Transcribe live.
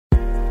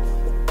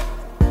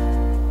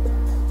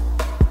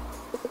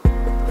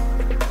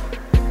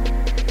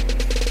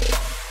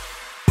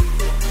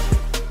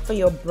for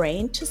your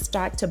brain to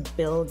start to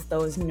build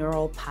those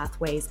neural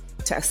pathways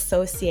to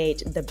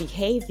associate the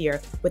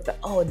behavior with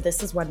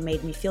this is what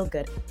made me feel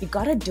good. You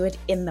gotta do it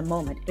in the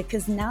moment,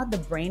 because now the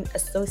brain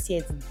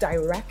associates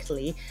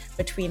directly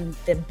between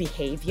the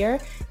behavior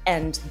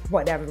and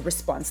whatever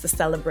response, the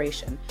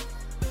celebration.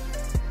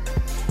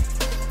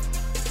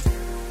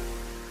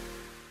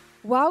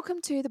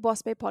 Welcome to the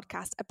Boss Babe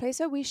podcast, a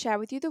place where we share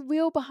with you the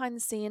real behind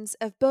the scenes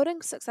of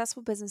building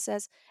successful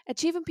businesses,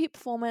 achieving peak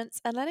performance,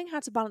 and learning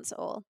how to balance it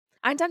all.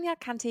 I'm Danielle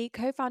Canty,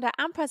 co-founder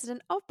and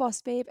president of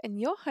Boss Babe, and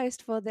your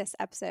host for this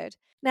episode.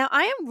 Now,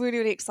 I am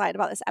really excited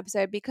about this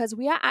episode because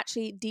we are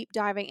actually deep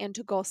diving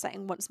into goal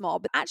setting once more,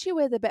 but actually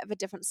with a bit of a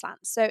different slant.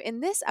 So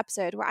in this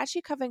episode, we're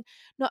actually covering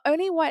not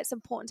only why it's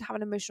important to have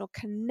an emotional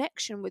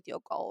connection with your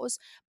goals,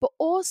 but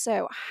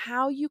also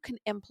how you can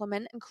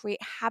implement and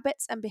create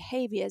habits and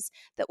behaviors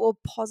that will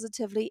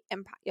positively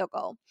impact your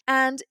goal.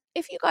 And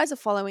if you guys are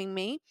following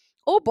me,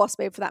 or Boss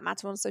Babe for that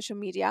matter, on social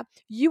media,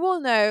 you will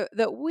know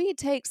that we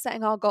take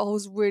setting our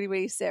goals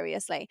really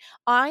seriously.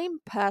 I'm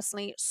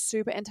personally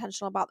super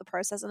intentional about the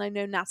process, and I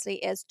know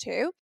Natalie is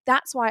too.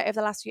 That's why over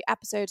the last few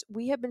episodes,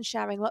 we have been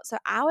sharing lots of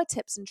our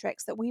tips and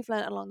tricks that we've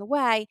learned along the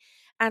way,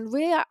 and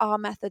really are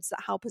methods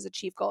that help us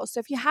achieve goals. So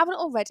if you haven't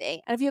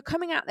already, and if you're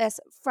coming at this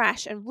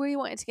fresh and really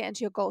wanting to get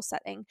into your goal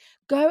setting,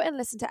 go and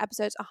listen to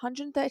episodes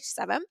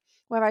 137,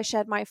 where I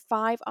shared my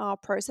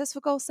 5R process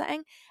for goal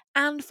setting,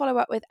 and follow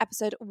up with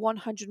episode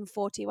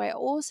 140, where I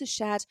also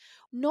shared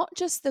not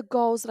just the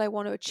goals that I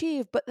want to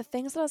achieve, but the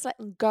things that I was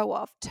letting go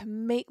of to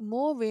make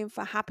more room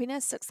for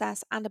happiness,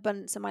 success, and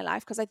abundance in my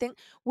life. Because I think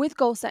with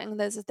goal setting,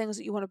 there's the things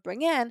that you want to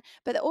bring in,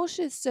 but there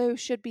also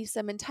should be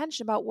some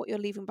intention about what you're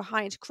leaving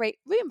behind to create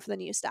room for the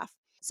new stuff.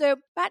 So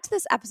back to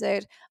this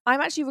episode, I'm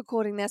actually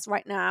recording this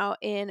right now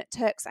in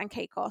Turks and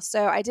Caicos.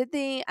 So I did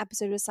the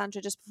episode with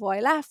Sandra just before I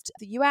left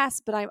the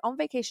US, but I'm on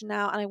vacation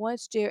now and I wanted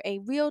to do a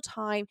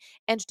real-time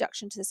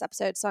introduction to this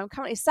episode. So I'm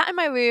currently sat in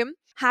my room,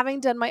 having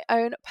done my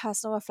own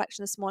personal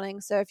reflection this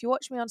morning. So if you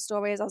watch me on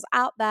stories, I was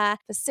out there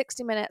for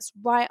 60 minutes,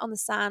 right on the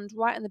sand,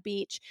 right on the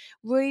beach,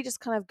 really just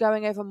kind of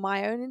going over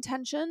my own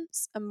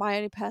intentions and my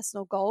own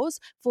personal goals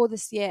for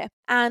this year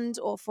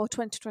or for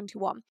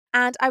 2021.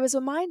 And I was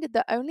reminded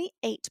that only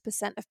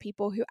 8% of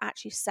people who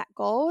actually set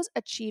goals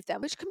achieve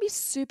them, which can be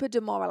super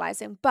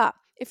demoralizing. But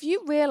if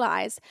you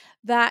realize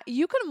that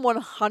you can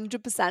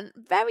 100%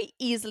 very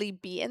easily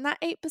be in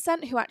that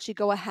 8% who actually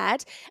go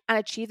ahead and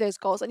achieve those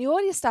goals, and you're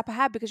already a step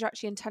ahead because you're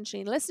actually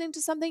intentionally listening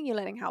to something, you're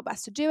learning how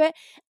best to do it.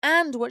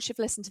 And once you've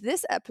listened to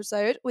this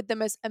episode with the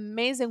most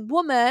amazing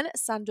woman,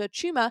 Sandra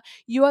Chuma,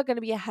 you are going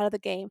to be ahead of the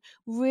game,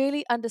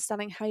 really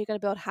understanding how you're going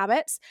to build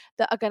habits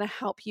that are going to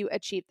help you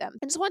achieve them.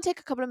 I just want to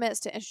take a couple of minutes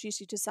to introduce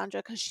you to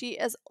Sandra because she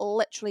is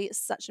literally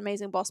such an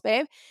amazing boss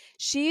babe.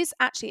 She's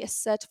actually a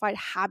certified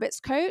habits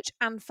coach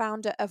and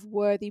founder of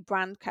Worthy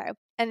Brand Co.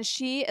 And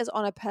she is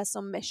on a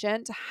personal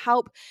mission to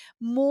help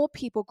more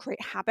people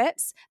create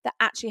habits that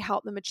actually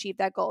help them achieve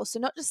their goals. So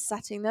not just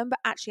setting them, but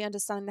actually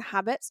understanding the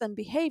habits and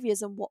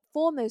behaviors and what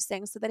form those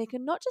things so that they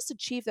can not just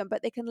achieve them,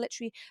 but they can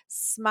literally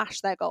smash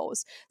their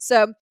goals.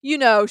 So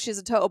she's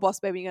a total boss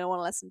baby. You're going to want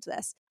to listen to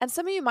this. And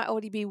some of you might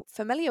already be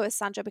familiar with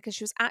Sandra because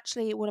she was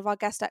actually one of our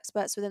guest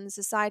experts within the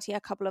society a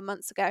couple of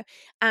months ago.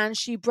 And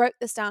she broke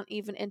this down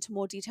even into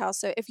more detail.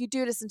 So if you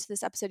do listen to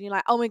this episode and you're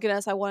like, oh my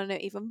goodness, I want to know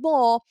even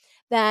more,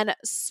 then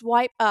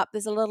swipe up.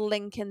 There's a little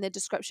link in the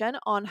description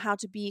on how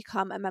to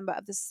become a member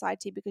of the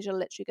society because you're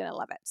literally going to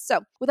love it.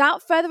 So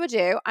without further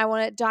ado, I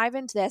want to dive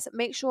into this.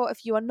 Make sure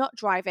if you are not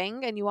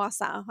driving and you are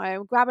sat at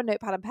home, grab a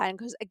notepad and pen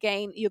because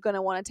again, you're going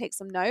to want to take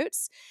some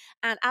notes.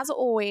 And as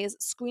always,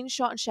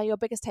 screenshot and share your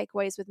biggest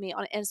takeaways with me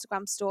on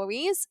Instagram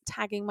stories,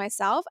 tagging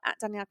myself at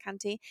Danielle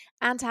Canty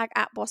and tag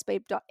at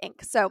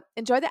bossbabe.inc. So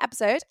enjoy the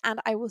episode and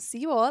I will see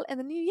you all in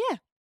the new year.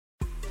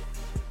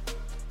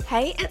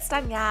 Hey, it's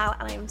Danielle,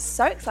 and I'm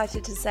so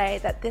excited to say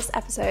that this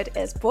episode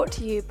is brought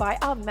to you by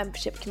our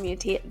membership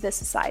community, The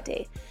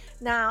Society.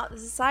 Now, The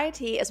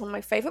Society is one of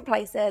my favorite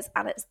places,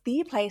 and it's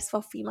the place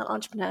for female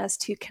entrepreneurs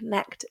to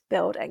connect,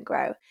 build, and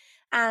grow.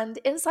 And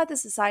inside The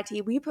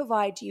Society, we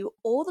provide you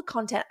all the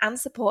content and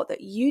support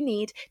that you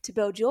need to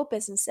build your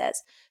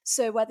businesses.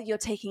 So whether you're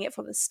taking it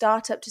from the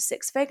startup to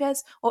 6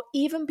 figures or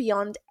even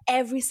beyond,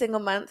 every single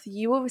month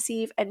you will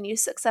receive a new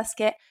success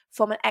kit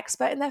from an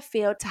expert in their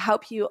field to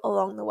help you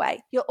along the way.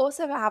 You'll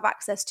also have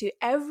access to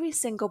every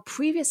single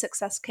previous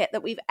success kit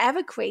that we've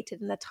ever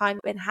created in the time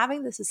we've been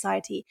having The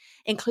Society,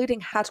 including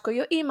how to grow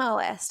your email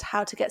list,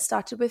 how to get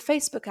started with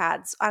Facebook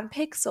ads and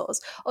pixels,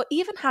 or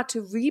even how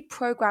to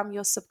reprogram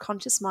your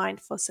subconscious mind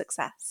for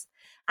success.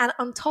 And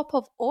on top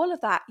of all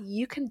of that,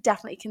 you can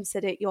definitely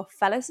consider your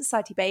fellow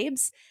society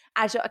babes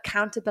as your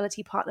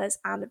accountability partners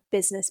and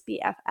business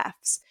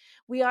BFFs.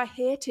 We are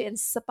here to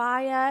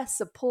inspire,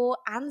 support,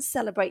 and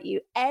celebrate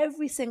you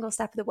every single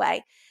step of the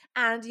way.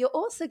 And you'll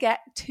also get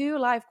 2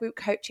 live group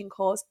coaching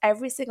calls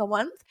every single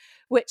month,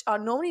 which are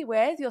normally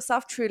with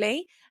yourself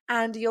truly,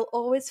 and you'll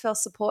always feel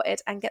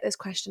supported and get those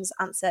questions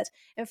answered.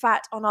 In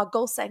fact, on our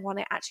goal setting one,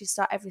 I actually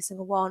start every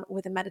single one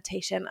with a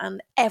meditation,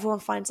 and everyone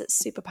finds it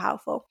super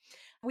powerful.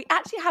 We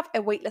actually have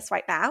a waitlist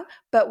right now,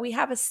 but we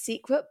have a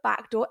secret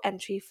backdoor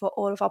entry for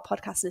all of our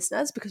podcast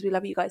listeners because we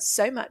love you guys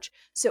so much.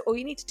 So all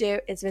you need to do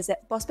is visit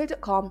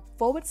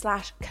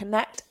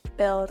bossbabe.com/connect,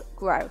 build,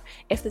 grow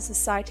if the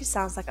society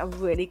sounds like a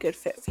really good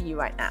fit for you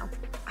right now.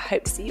 I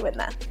hope to see you in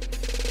there.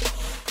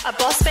 A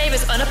boss babe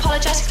is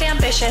unapologetically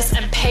ambitious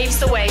and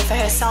paves the way for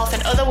herself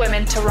and other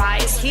women to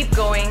rise. Keep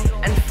going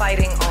and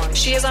fighting on.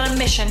 She is on a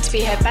mission to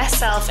be her best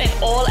self in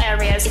all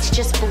areas. It's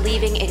just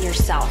believing in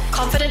yourself.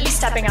 Confidently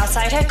stepping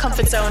outside her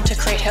comfort zone to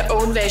create her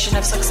own version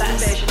of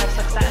success.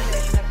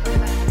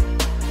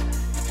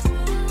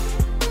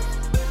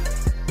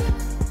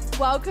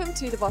 Welcome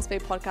to the Boss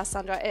Babe podcast,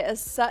 Sandra. It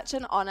is such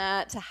an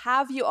honor to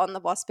have you on the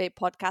Boss Babe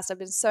podcast. I've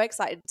been so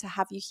excited to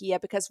have you here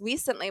because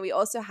recently we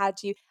also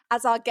had you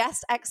as our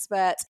guest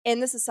expert in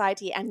the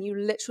society and you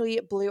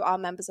literally blew our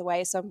members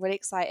away. So I'm really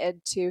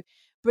excited to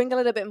bring a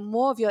little bit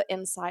more of your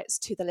insights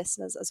to the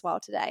listeners as well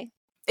today.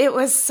 It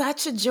was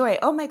such a joy.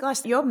 Oh my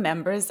gosh, your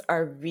members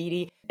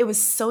it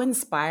was so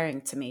inspiring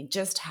to me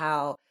just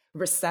how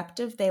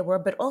receptive they were,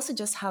 but also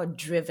just how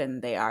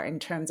driven they are in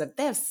terms of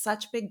they have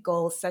such big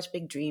goals, such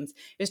big dreams.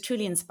 It was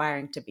truly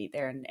inspiring to be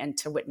there and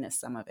to witness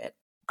some of it.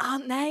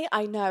 Aren't they?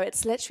 I know.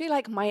 It's literally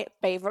like my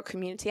favorite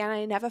community. And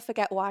I never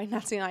forget why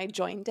Natalie and I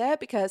joined it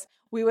because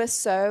we were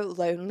so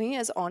lonely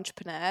as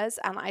entrepreneurs.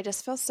 And I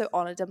just feel so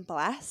honored and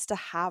blessed to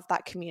have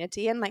that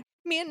community. And like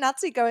me and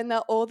Natalie go in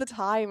there all the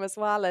time as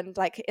well and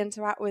like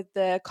interact with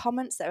the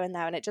comments that are in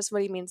there. And it just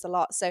really means a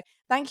lot. So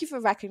thank you for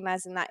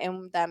recognizing that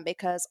in them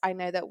because I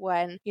know that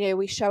when,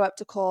 we show up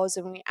to calls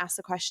and we ask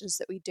the questions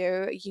that we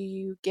do,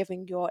 you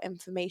giving your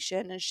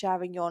information and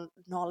sharing your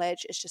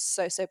knowledge is just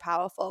so, so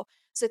powerful.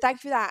 So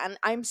thank you for that. And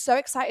I'm so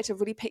excited to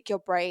really pick your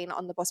brain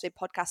on the Boss Babe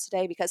podcast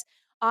today because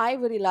I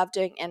really love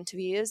doing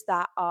interviews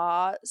that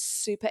are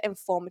super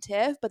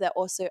informative, but they're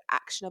also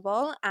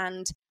actionable.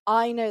 And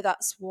I know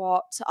that's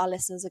what our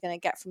listeners are going to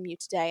get from you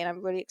today. And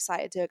I'm really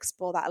excited to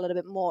explore that a little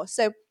bit more.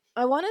 So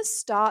I want to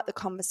start the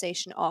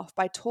conversation off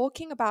by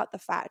talking about the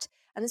fact,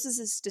 and this is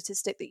a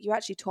statistic that you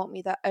actually taught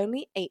me, that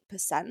only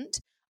 8%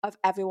 of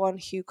everyone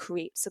who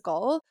creates a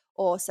goal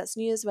or sets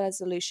New Year's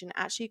resolution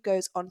actually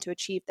goes on to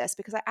achieve this,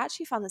 because I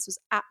actually found this was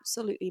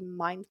absolutely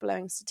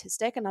mind-blowing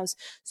statistic and I was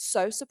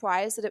so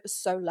surprised that it was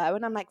so low.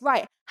 And I'm like,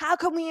 right, how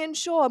can we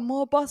ensure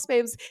more boss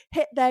babes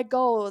hit their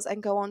goals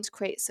and go on to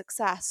create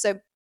success? So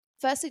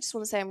firstly, just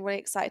want to say I'm really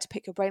excited to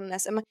pick your brain on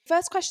this. And my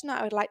first question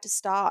that I would like to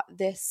start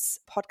this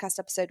podcast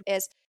episode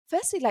is,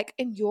 firstly, like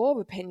in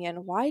your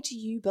opinion, why do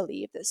you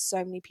believe that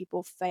so many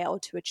people fail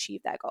to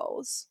achieve their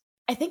goals?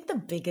 I think the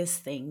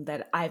biggest thing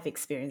that I've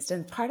experienced,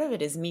 and part of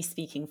it is me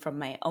speaking from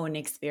my own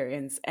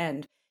experience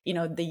and,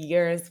 the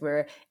years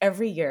where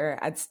every year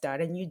I'd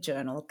start a new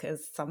journal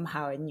because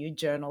somehow a new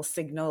journal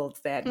signaled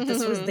that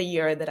this was the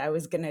year that I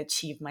was going to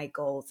achieve my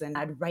goals. And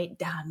I'd write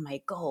down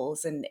my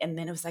goals. And then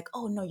it was like,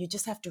 oh no, you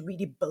just have to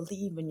really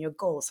believe in your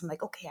goals. I'm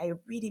like, okay, I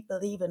really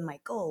believe in my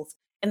goals.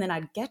 And then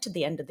I'd get to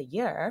the end of the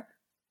year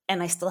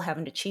and I still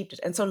haven't achieved it.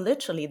 And so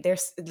literally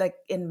there's like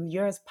in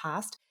years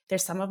past,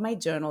 there's some of my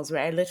journals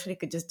where I literally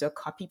could just do a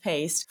copy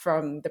paste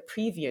from the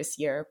previous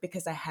year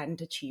because I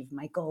hadn't achieved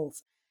my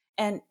goals.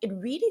 And it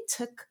really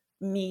took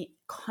me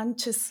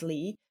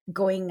consciously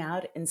going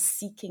out and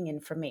seeking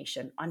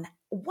information on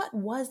what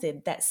was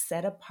it that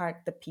set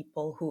apart the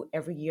people who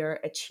every year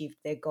achieved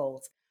their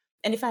goals.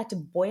 And if I had to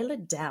boil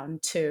it down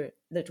to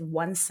that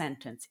one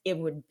sentence, it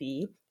would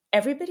be,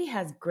 everybody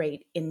has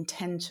great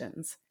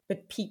intentions,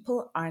 but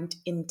people aren't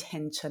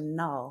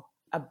intentional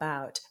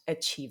about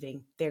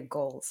achieving their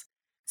goals.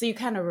 So you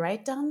kind of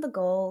write down the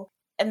goal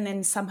and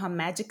then somehow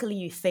magically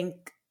you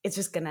think it's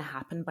just going to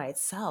happen by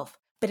itself.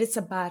 But it's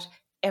about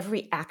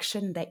every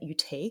action that you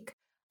take.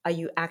 Are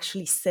you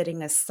actually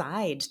setting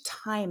aside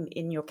time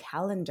in your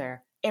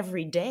calendar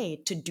every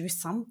day to do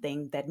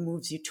something that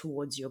moves you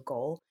towards your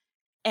goal?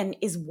 And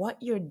is what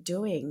you're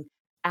doing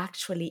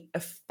actually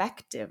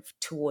effective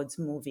towards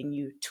moving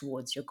you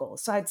towards your goal?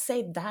 So I'd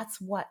say that's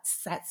what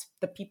sets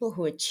the people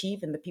who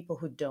achieve and the people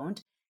who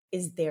don't,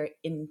 is they're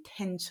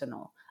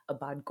intentional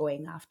about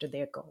going after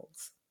their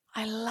goals.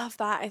 I love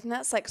that. I think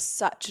that's like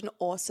such an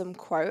awesome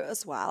quote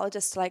as well,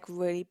 just to like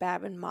really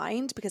bear in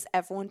mind, because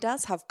everyone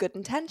does have good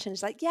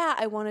intentions. Like, yeah,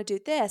 I want to do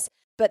this.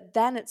 But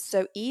then it's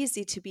so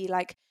easy to be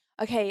like,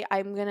 okay,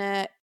 I'm going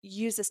to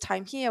use this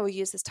time here or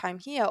use this time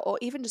here, or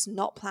even just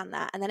not plan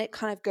that. And then it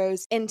kind of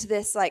goes into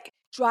this like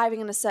driving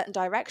in a certain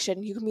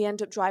direction. You can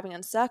end up driving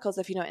in circles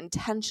if you're not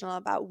intentional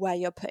about where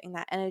you're putting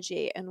that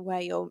energy and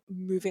where you're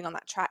moving on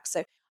that track.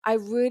 So I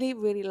really,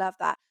 really love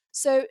that.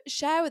 So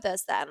share with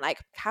us then, like,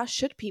 how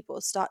should people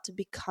start to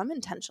become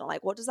intentional?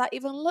 Like, what does that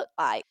even look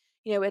like?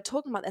 We're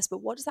talking about this,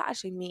 but what does that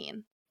actually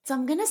mean? So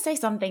I'm going to say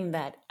something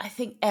that I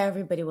think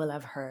everybody will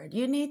have heard.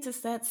 You need to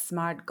set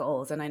SMART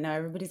goals. And I know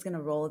everybody's going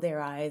to roll their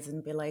eyes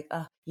and be like,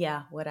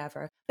 yeah,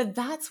 whatever. But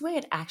that's where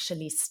it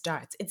actually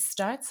starts. It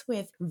starts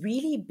with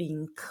really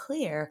being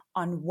clear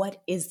on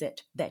what is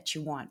it that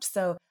you want.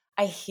 So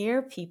I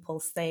hear people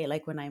say,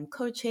 like when I'm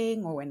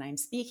coaching or when I'm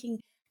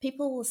speaking,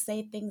 people will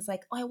say things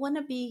like, oh, I want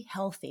to be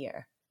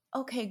healthier.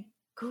 Okay,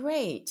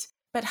 great.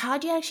 But how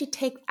do you actually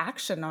take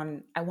action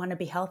on, I want to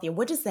be healthier?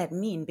 What does that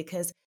mean?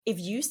 Because if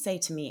you say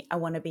to me, I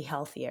want to be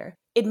healthier,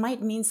 it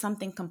might mean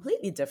something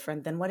completely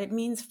different than what it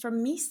means for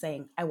me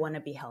saying, I want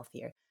to be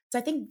healthier. So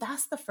I think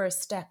that's the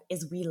first step,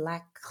 is we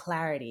lack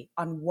clarity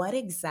on what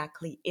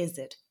exactly is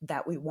it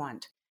that we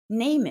want.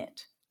 Name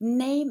it,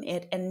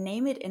 and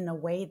name it in a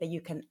way that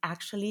you can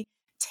actually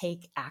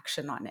take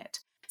action on it.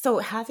 So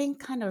having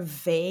kind of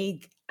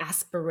vague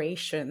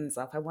aspirations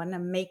of, I want to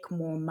make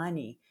more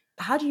money,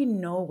 how do you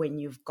know when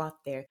you've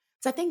got there?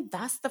 So I think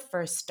that's the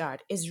first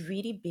start, is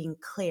really being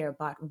clear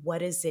about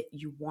what is it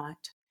you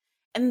want.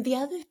 And the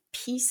other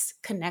piece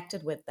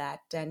connected with that,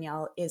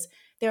 Danielle, is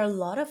there are a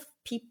lot of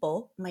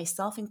people,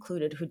 myself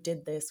included, who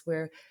did this,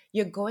 where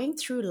you're going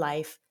through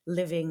life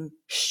living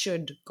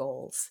should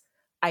goals.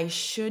 I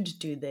should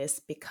do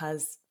this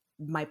because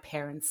my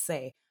parents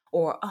say,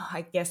 or oh,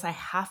 I guess I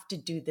have to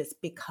do this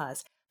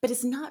because, but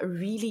it's not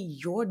really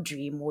your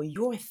dream or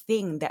your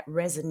thing that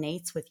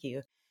resonates with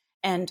you.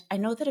 And I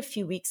know that a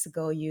few weeks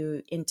ago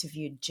you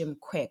interviewed Jim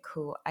Kwik,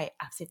 who I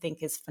absolutely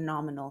think is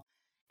phenomenal.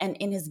 And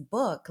in his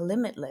book,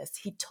 Limitless,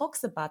 he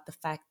talks about the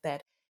fact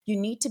that you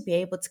need to be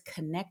able to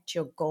connect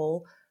your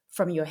goal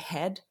from your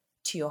head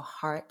to your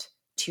heart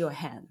to your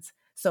hands.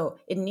 So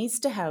it needs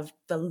to have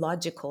the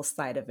logical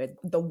side of it,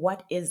 the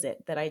what is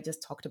it that I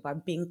just talked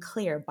about, being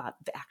clear about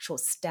the actual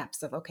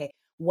steps of, okay,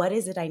 what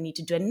is it I need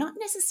to do? And not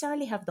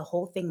necessarily have the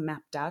whole thing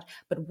mapped out,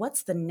 but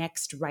what's the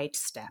next right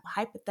step?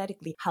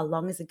 Hypothetically, how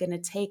long is it going to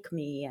take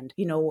me? And,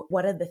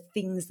 what are the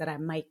things that I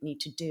might need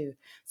to do?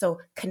 So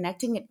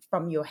connecting it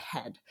from your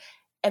head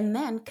and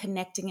then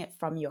connecting it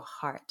from your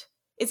heart.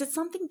 Is it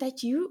something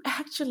that you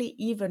actually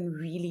even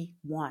really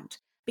want?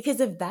 Because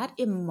if that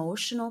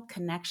emotional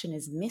connection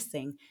is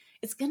missing,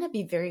 it's going to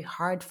be very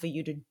hard for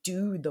you to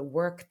do the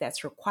work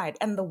that's required.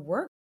 And the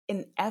work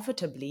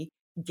inevitably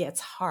gets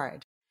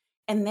hard.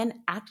 And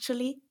then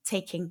actually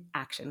taking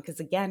action. Because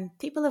again,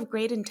 people have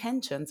great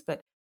intentions,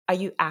 but are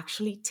you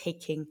actually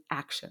taking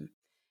action?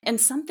 And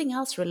something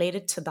else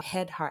related to the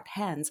head, heart,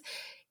 hands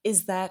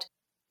is that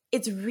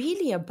it's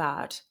really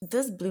about,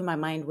 this blew my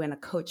mind when a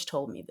coach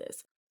told me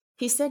this.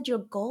 He said, your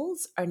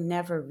goals are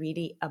never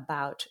really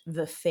about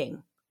the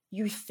thing.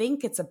 You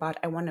think it's about,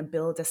 I want to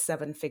build a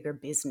 7-figure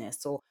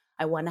business, or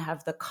I want to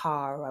have the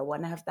car, or I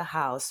want to have the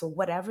house, or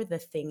whatever the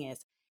thing is.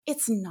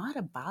 It's not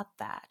about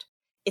that.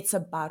 It's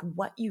about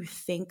what you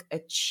think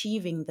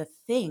achieving the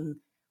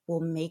thing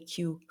will make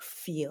you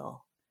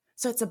feel.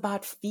 So it's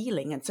about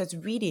feeling. And so it's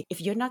really,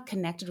 if you're not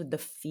connected with the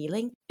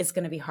feeling, it's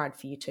going to be hard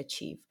for you to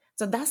achieve.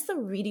 So that's the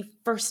really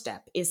first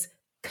step, is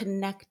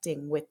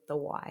connecting with the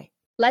why.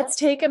 Let's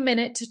take a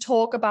minute to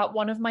talk about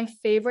one of my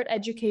favorite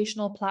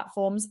educational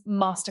platforms,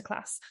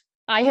 Masterclass.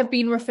 I have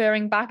been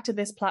referring back to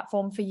this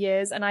platform for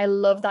years, and I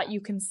love that you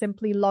can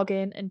simply log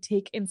in and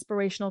take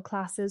inspirational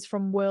classes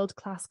from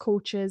world-class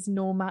coaches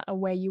no matter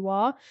where you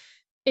are.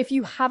 If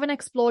you haven't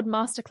explored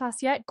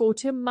Masterclass yet, go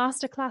to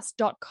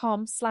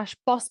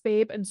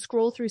masterclass.com/bossbabe and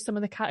scroll through some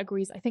of the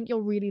categories. I think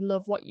you'll really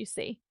love what you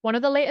see. One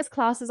of the latest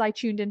classes I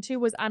tuned into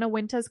was Anna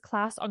Wintour's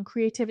class on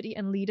creativity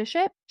and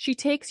leadership. She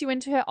takes you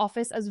into her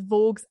office as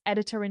Vogue's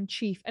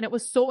editor-in-chief, and it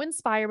was so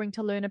inspiring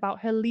to learn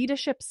about her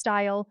leadership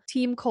style,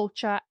 team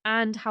culture,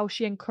 and how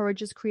she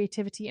encourages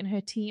creativity in her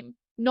team.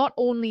 Not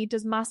only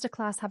does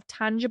Masterclass have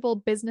tangible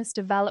business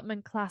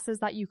development classes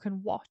that you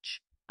can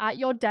watch at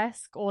your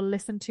desk or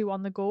listen to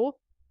on the go,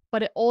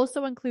 but it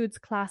also includes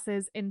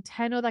classes in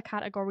 10 other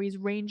categories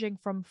ranging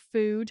from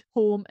food,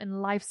 home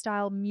and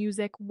lifestyle,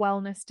 music,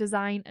 wellness,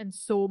 design, and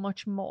so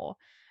much more.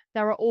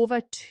 There are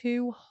over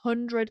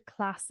 200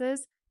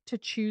 classes to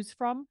choose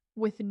from,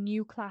 with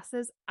new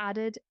classes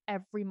added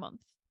every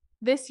month.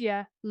 This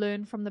year,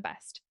 learn from the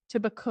best to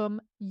become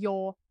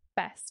your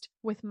best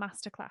with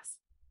Masterclass.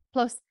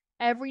 Plus,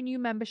 every new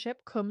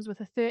membership comes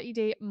with a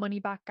 30-day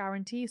money-back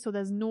guarantee, so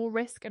there's no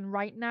risk. And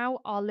right now,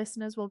 our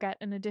listeners will get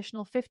an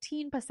additional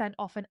 15%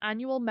 off an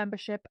annual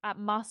membership at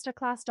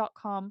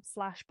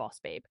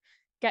masterclass.com/bossbabe.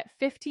 Get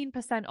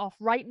 15% off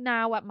right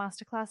now at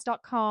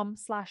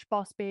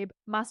masterclass.com/bossbabe,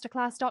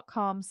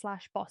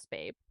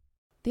 masterclass.com/bossbabe.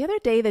 The other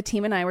day, the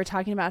team and I were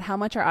talking about how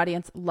much our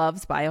audience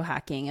loves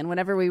biohacking. And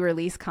whenever we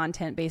release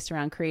content based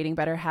around creating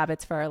better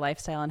habits for our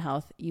lifestyle and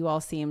health, you all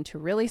seem to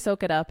really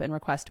soak it up and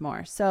request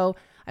more. So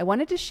I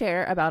wanted to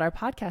share about our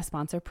podcast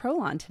sponsor,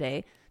 Prolon,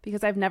 today,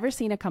 because I've never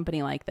seen a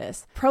company like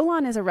this.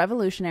 Prolon is a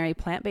revolutionary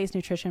plant-based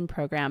nutrition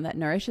program that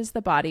nourishes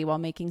the body while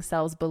making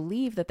cells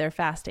believe that they're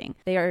fasting.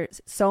 There are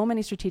so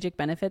many strategic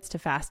benefits to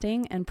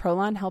fasting, and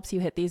Prolon helps you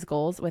hit these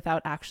goals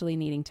without actually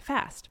needing to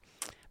fast.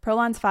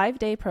 Prolon's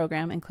 5-day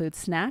program includes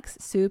snacks,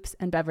 soups,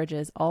 and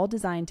beverages, all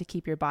designed to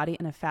keep your body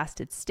in a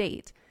fasted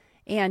state.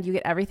 And you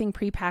get everything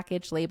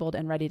prepackaged, labeled,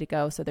 and ready to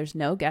go, so there's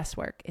no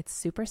guesswork. It's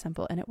super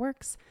simple, and it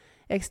works.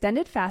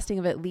 Extended fasting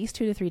of at least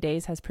 2 to 3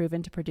 days has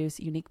proven to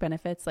produce unique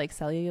benefits like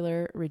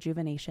cellular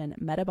rejuvenation,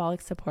 metabolic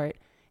support,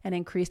 and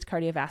increased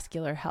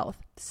cardiovascular health.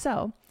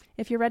 So,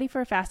 if you're ready for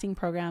a fasting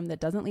program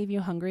that doesn't leave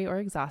you hungry or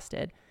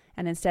exhausted,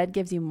 and instead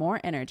gives you more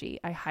energy,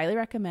 I highly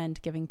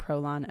recommend giving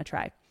Prolon a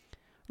try.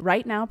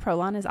 Right now,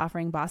 Prolon is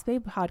offering Boss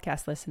Babe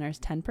podcast listeners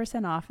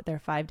 10% off their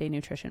 5-day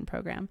nutrition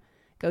program.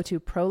 Go to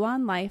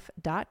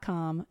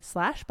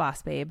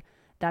prolonlife.com/bossbabe.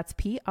 That's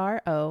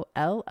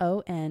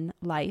PROLON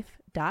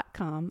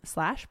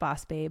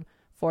life.com/bossbabe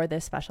for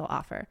this special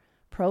offer.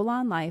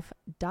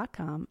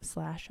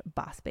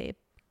 prolonlife.com/bossbabe.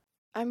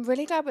 I'm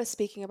really glad we're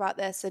speaking about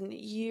this. And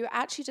you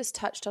actually just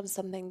touched on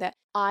something that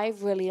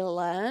I've really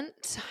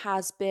learnt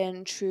has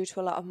been true to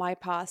a lot of my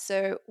past.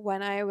 So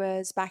when I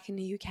was back in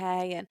the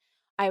UK and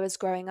I was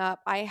growing up,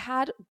 I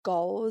had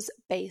goals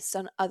based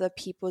on other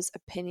people's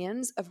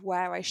opinions of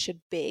where I should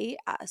be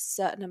at a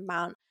certain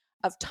amount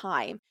of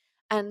time.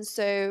 And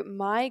so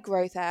my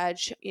growth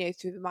edge,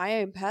 through my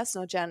own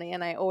personal journey,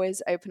 and I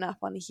always open up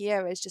on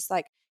here, is just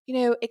like,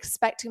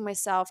 expecting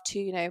myself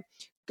to,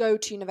 go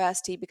to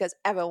university because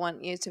everyone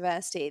went to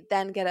university,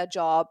 then get a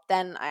job.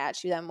 Then I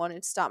actually then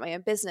wanted to start my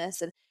own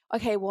business. And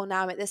okay, well,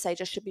 now I'm at this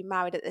age, I should be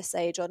married at this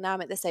age, or now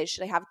I'm at this age,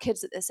 should I have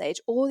kids at this age?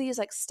 All these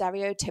like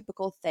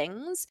stereotypical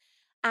things.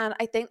 And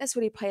I think this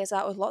really plays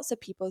out with lots of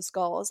people's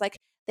goals. Like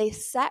they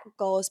set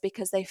goals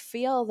because they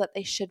feel that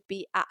they should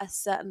be at a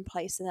certain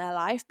place in their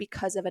life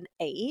because of an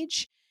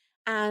age.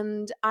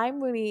 And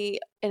I'm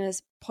really in a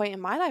point in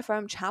my life where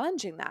I'm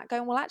challenging that,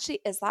 going, well, actually,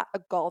 is that a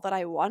goal that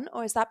I want?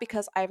 Or is that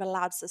because I've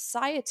allowed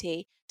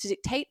society to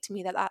dictate to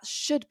me that that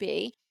should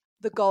be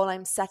the goal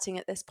I'm setting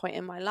at this point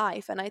in my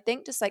life? And I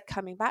think just like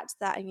coming back to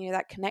that and,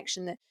 that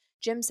connection that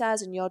Jim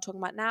says and you're talking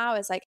about now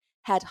is like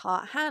head,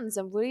 heart, hands,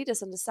 and really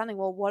just understanding,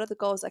 well, what are the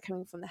goals that are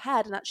coming from the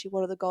head, and actually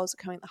what are the goals that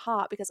are coming from the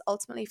heart? Because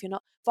ultimately, if you're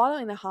not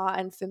following the heart,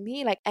 and for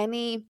me, like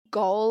any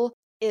goal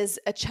is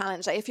a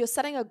challenge. Like if you're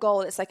setting a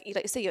goal, it's like you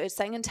say, you're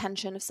setting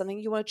intention of something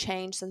you want to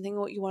change, something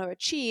what you want to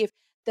achieve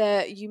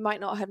that you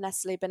might not have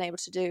necessarily been able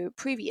to do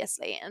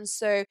previously. And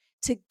so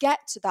to get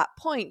to that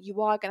point, you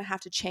are going to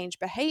have to change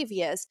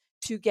behaviors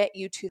to get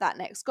you to that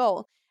next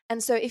goal.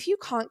 And so if you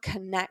can't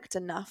connect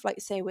enough, like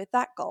say with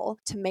that goal,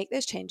 to make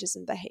those changes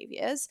in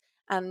behaviors,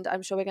 and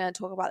I'm sure we're going to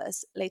talk about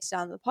this later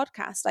down the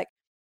podcast, like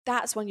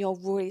that's when you're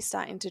really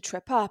starting to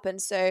trip up. And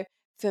so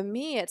for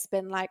me, it's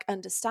been like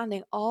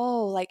understanding,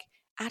 like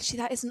actually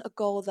that isn't a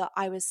goal that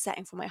I was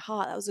setting for my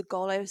heart. That was a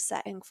goal I was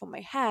setting for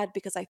my head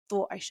because I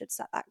thought I should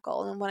set that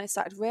goal. And when I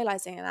started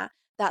realizing that,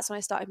 that's when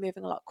I started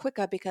moving a lot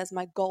quicker because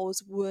my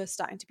goals were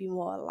starting to be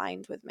more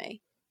aligned with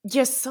me.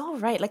 You're so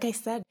right. Like I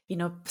said,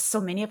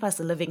 so many of us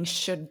are living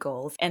should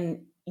goals,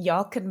 and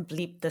y'all can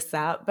bleep this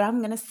out, but I'm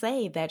going to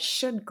say that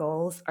should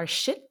goals are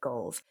shit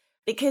goals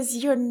because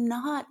you're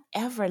not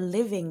ever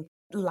living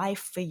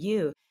life for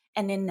you.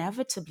 And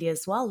inevitably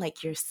as well,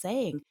 like you're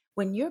saying,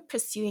 when you're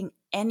pursuing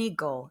any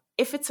goal,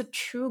 if it's a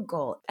true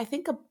goal, I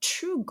think a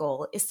true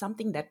goal is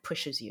something that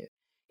pushes you.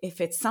 If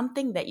it's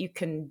something that you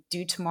can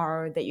do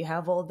tomorrow, that you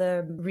have all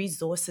the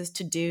resources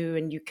to do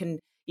and you can,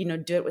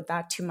 do it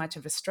without too much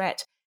of a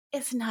stretch,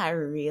 it's not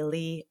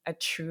really a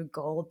true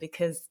goal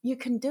because you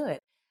can do it.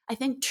 I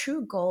think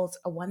true goals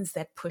are ones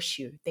that push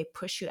you. They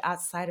push you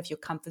outside of your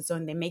comfort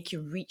zone. They make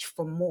you reach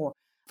for more,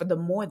 for the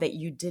more that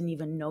you didn't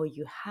even know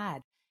you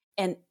had.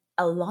 And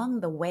along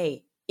the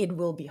way, it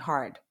will be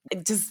hard.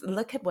 Just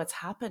look at what's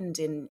happened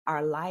in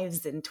our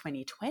lives in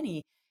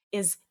 2020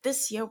 is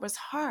this year was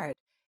hard.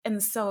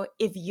 And so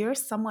if you're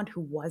someone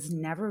who was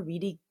never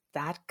really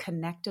that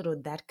connected or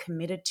that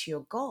committed to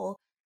your goal,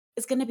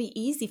 it's going to be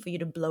easy for you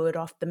to blow it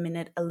off the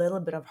minute a little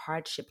bit of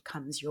hardship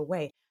comes your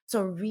way.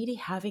 So really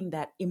having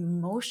that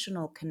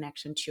emotional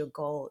connection to your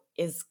goal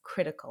is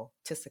critical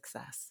to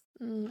success.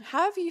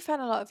 How have you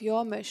found a lot of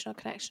your emotional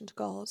connection to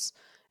goals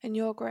and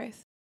your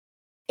growth?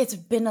 It's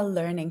been a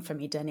learning for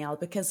me, Danielle,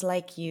 because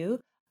like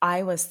you,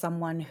 I was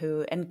someone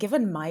who, and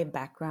given my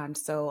background,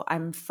 so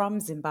I'm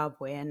from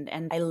Zimbabwe and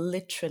I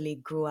literally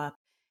grew up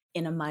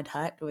in a mud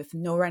hut with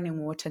no running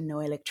water, no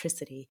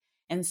electricity.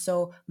 And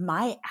so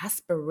my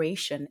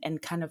aspiration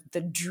and kind of the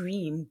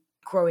dream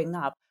growing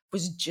up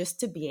was just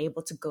to be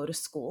able to go to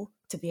school,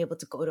 to be able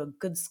to go to a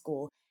good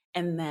school.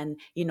 And then,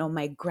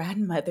 my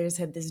grandmothers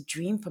had this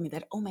dream for me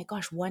that, oh my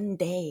gosh, one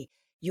day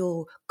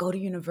you'll go to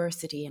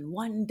university and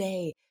one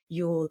day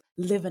you'll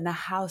live in a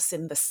house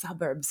in the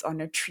suburbs on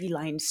a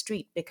tree-lined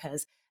street,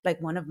 because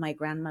like one of my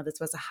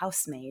grandmothers was a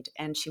housemaid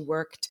and she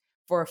worked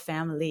for a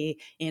family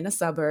in a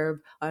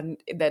suburb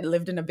that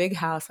lived in a big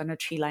house on a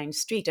tree-lined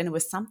street. And it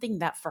was something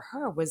that for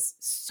her was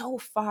so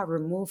far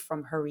removed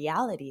from her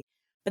reality.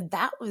 But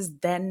that was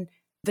then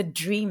the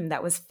dream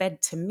that was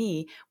fed to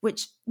me,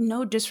 which,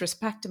 no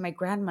disrespect to my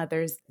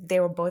grandmothers, they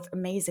were both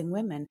amazing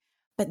women,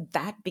 but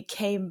that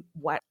became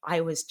what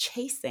I was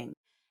chasing.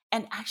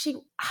 And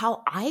actually,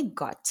 how I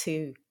got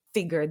to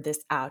figure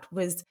this out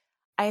was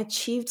I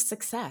achieved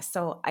success.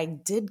 So I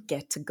did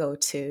get to go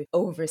to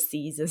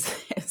overseas,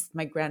 as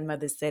my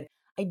grandmother said.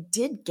 I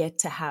did get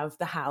to have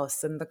the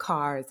house and the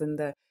cars and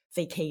the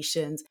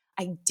vacations.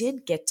 I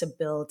did get to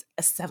build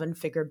a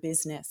 7-figure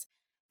business.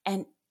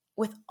 And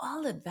with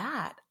all of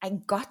that, I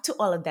got to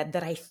all of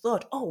that I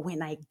thought, oh,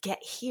 when I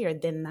get here,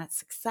 then that's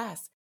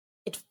success.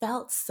 It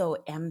felt so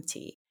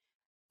empty.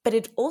 But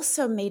it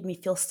also made me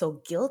feel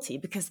so guilty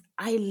because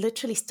I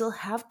literally still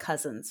have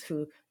cousins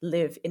who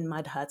live in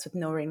mud huts with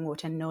no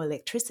rainwater and no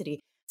electricity.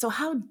 So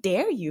how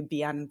dare you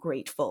be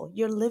ungrateful?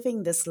 You're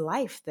living this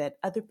life that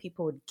other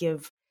people would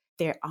give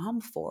their arm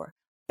for.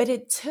 But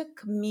it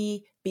took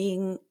me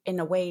being, in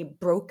a way,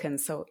 broken.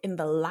 So in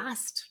the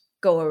last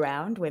go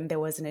around, when there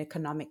was an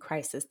economic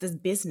crisis, this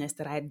business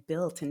that I had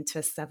built into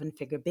a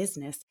 7-figure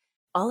business,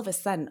 all of a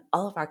sudden,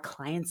 all of our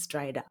clients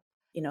dried up.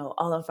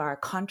 All of our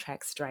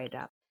contracts dried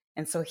up.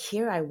 And so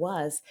here I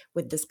was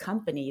with this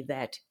company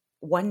that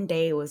one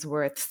day was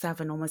worth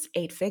 7, almost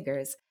 8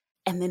 figures,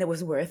 and then it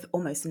was worth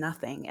almost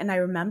nothing. And I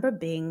remember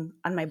being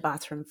on my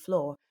bathroom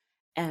floor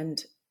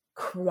and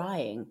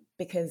crying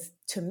because,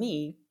 to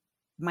me,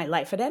 my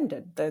life had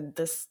ended.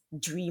 This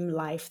dream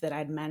life that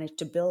I'd managed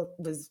to build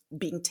was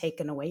being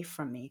taken away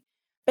from me.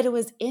 But it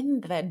was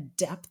in the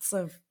depths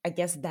of, I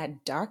guess,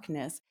 that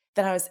darkness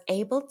that I was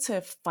able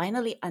to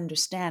finally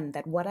understand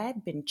that what I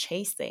had been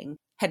chasing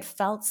had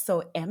felt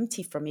so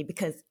empty for me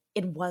because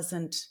it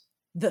wasn't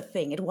the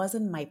thing. It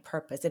wasn't my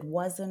purpose. It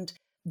wasn't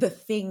the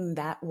thing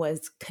that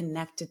was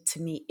connected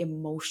to me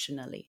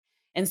emotionally.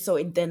 And so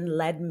it then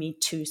led me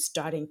to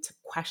starting to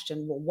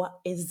question, well, what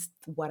is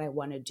what I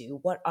want to do?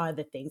 What are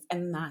the things?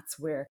 And that's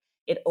where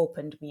it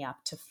opened me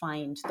up to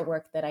find the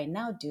work that I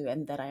now do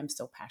and that I am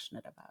so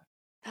passionate about.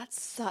 That's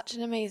such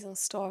an amazing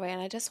story.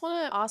 And I just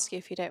want to ask you,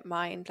 if you don't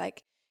mind,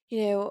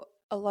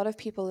 a lot of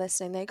people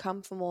listening, they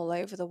come from all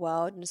over the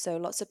world. And so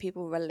lots of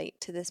people relate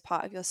to this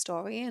part of your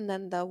story. And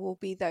then there will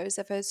be those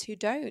of us who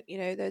don't,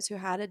 those who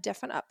had a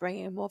different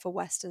upbringing, more of a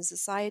Western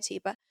society.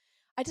 But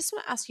I just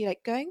want to ask you,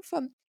 going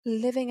from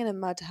living in a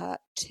mud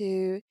hut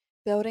to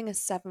building a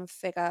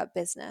 7-figure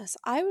business,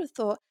 I would have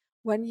thought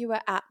when you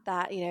were at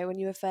that, when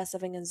you were first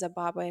living in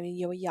Zimbabwe, I mean,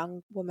 you were a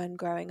young woman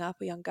growing up,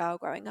 a young girl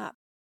growing up,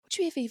 would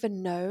you have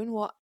even known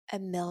what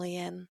 $1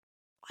 million,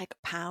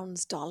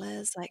 pounds,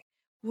 dollars,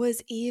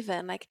 was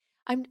even?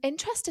 I'm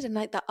interested in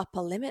the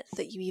upper limit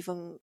that you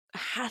even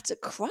had to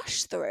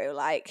crush through.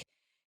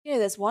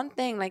 There's one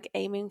thing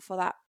aiming for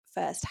that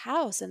first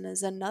house, and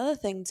there's another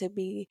thing to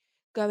be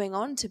going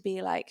on to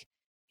be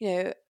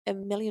 $1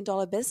 million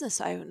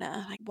business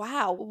owner.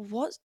 Wow,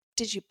 what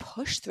did you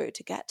push through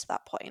to get to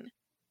that point?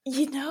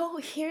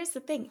 Here's the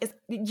thing is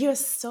you're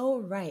so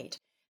right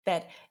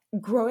that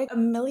growing $1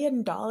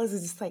 million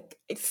is just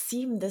it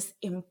seemed this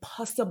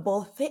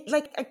impossible thing.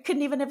 I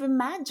couldn't even have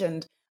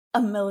imagined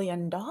 $1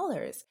 million.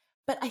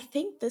 But I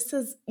think this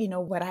is,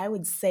 what I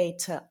would say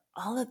to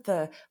all of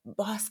the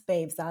boss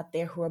babes out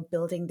there who are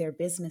building their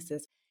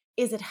businesses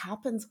is it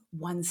happens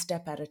one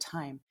step at a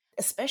time.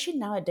 Especially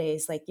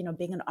nowadays,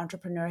 being an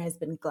entrepreneur has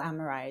been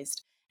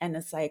glamorized. And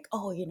it's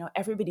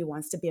everybody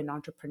wants to be an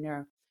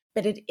entrepreneur.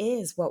 But it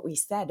is what we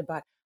said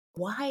about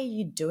why are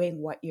you doing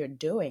what you're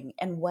doing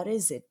and what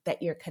is it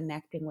that you're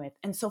connecting with?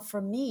 And so for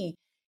me,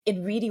 it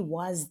really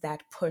was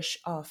that push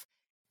of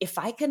if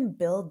I can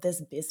build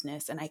this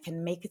business and I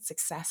can make it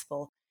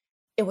successful,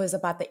 it was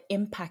about the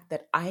impact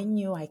that I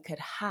knew I could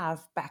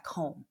have back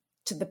home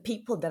to the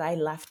people that I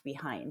left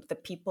behind, the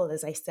people,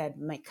 as I said,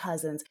 my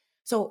cousins.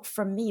 So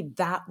for me,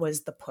 that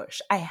was the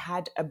push. I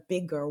had a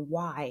bigger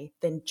why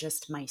than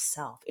just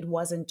myself. It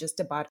wasn't just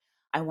about,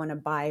 I want to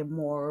buy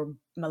more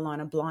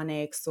Milana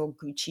Blahniks or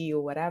Gucci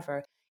or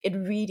whatever. It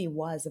really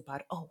was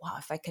about, oh, wow,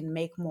 if I can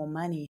make more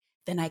money,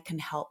 then I can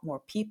help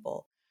more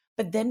people.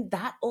 But then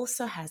that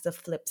also has a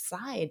flip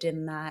side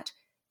in that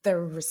the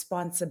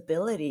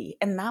responsibility.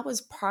 And that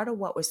was part of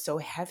what was so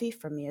heavy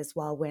for me as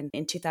well. When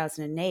in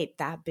 2008,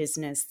 that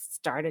business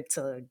started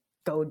to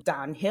go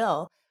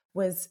downhill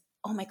was,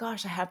 oh my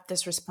gosh, I have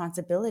this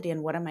responsibility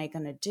and what am I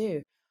going to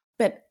do?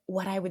 But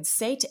what I would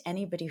say to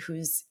anybody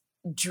who's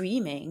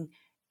dreaming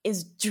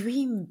is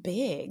dream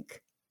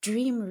big,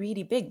 dream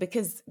really big,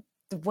 because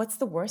what's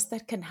the worst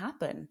that can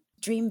happen?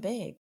 Dream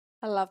big.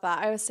 I love that.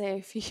 I always say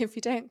if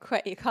you don't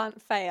quit, you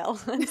can't fail.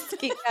 Just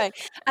keep going.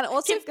 And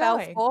also fail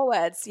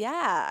forwards.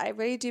 Yeah, I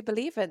really do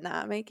believe in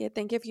that. I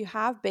think if you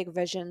have big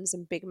visions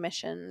and big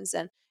missions,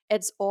 and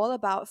it's all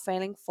about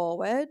failing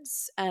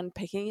forwards and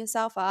picking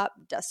yourself up,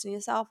 dusting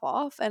yourself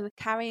off and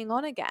carrying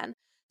on again.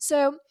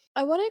 So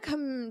I want to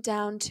come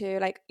down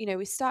to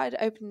we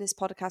started opening this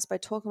podcast by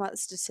talking about the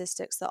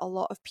statistics that a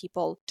lot of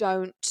people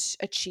don't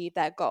achieve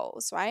their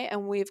goals, right?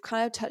 And we've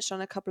kind of touched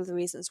on a couple of the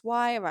reasons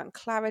why around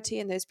clarity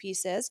and those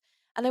pieces.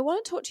 And I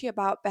want to talk to you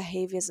about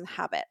behaviors and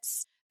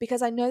habits,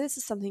 because I know this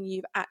is something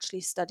you've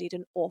actually studied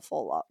an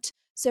awful lot.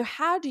 So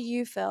how do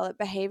you feel that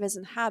behaviors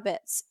and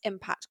habits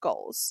impact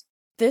goals?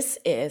 This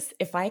is,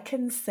 if I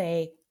can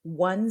say,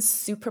 one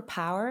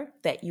superpower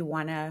that you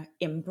want to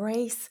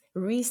embrace,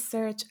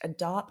 research,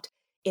 adopt,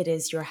 it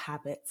is your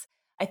habits.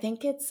 I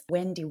think it's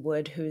Wendy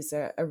Wood, who's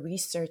a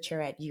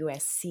researcher at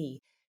USC.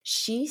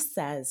 She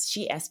says,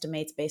 she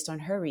estimates based on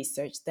her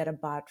research that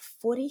about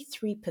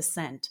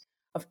 43%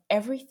 of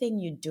everything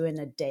you do in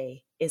a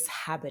day is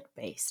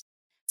habit-based.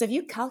 So if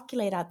you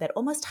calculate out that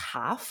almost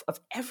half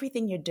of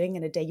everything you're doing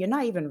in a day, you're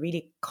not even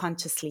really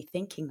consciously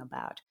thinking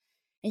about.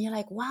 And you're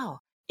like, wow,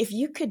 if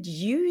you could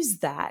use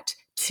that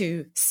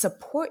to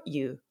support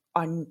you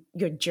on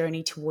your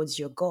journey towards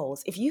your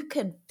goals. If you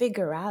could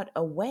figure out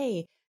a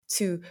way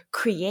to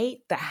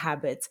create the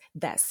habits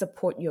that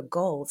support your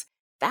goals,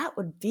 that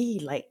would be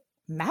like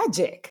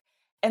magic.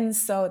 And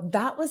so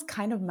that was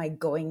kind of my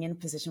going in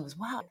position was,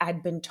 wow,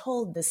 I'd been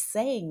told this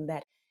saying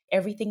that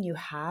everything you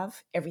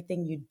have,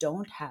 everything you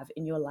don't have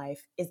in your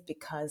life is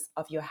because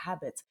of your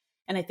habits.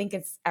 And I think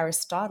it's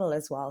Aristotle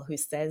as well who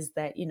says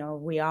that,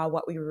 we are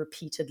what we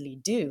repeatedly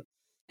do.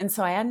 And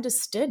so I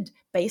understood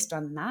based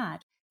on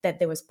that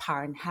there was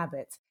power in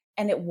habits.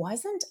 And it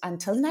wasn't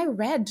until, and I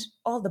read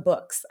all the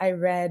books. I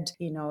read,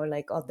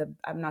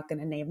 I'm not going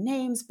to name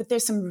names, but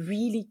there's some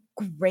really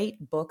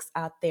great books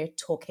out there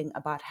talking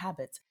about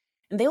habits.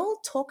 And they all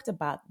talked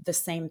about the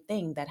same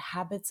thing, that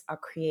habits are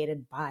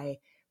created by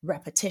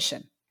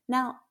repetition.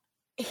 Now,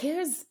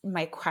 here's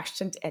my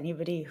question to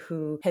anybody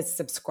who has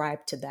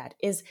subscribed to that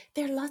is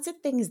there are lots of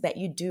things that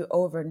you do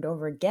over and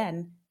over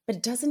again, but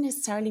it doesn't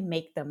necessarily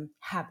make them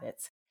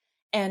habits.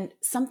 And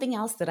something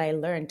else that I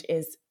learned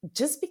is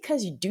just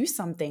because you do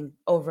something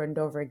over and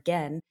over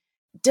again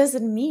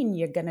doesn't mean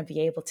you're going to be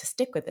able to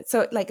stick with it.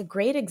 So like a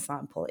great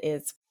example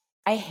is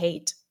I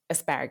hate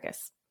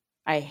asparagus.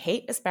 I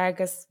hate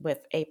asparagus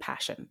with a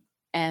passion.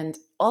 And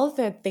all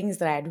the things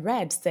that I had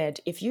read said,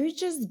 if you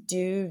just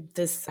do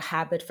this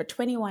habit for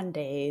 21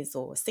 days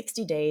or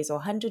 60 days or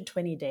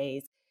 120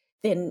 days,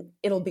 then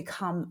it'll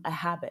become a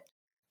habit.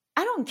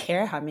 I don't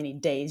care how many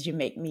days you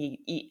make me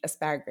eat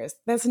asparagus.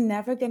 That's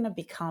never going to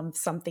become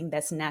something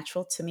that's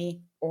natural to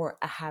me or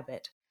a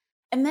habit.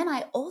 And then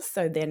I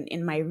also then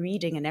in my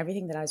reading and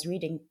everything that I was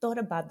reading, thought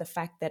about the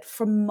fact that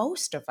for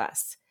most of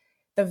us,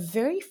 the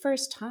very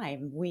first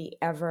time we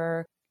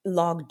ever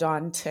logged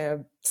on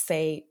to,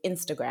 say,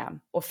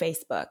 Instagram or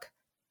Facebook,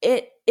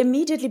 it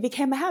immediately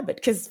became a habit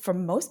because for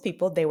most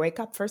people, they wake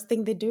up, first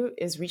thing they do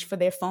is reach for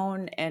their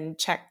phone and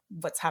check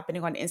what's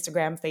happening on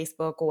Instagram,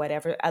 Facebook, or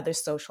whatever other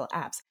social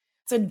apps.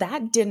 So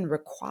that didn't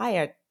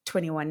require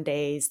 21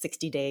 days,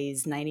 60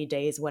 days, 90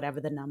 days, whatever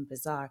the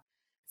numbers are.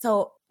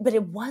 So, but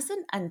it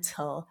wasn't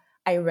until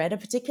I read a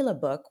particular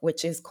book,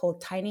 which is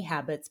called Tiny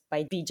Habits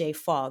by BJ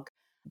Fogg,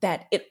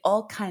 that it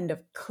all kind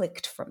of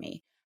clicked for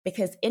me.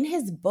 Because in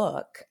his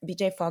book,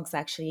 BJ Fogg's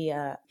actually,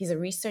 he's a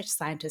research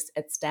scientist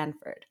at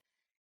Stanford.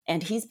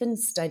 And he's been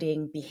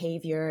studying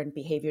behavior and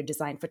behavior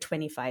design for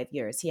 25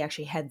 years. He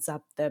actually heads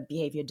up the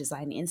Behavior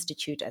Design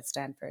Institute at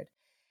Stanford.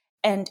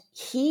 And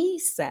he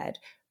said,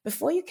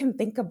 before you can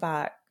think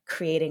about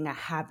creating a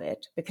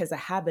habit, because a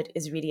habit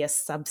is really a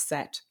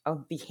subset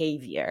of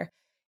behavior,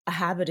 a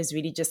habit is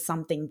really just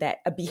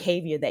a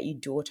behavior that you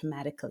do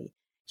automatically.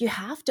 You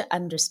have to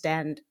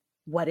understand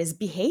what is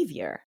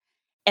behavior.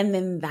 And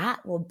then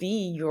that will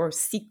be your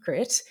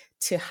secret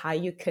to how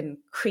you can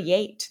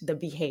create the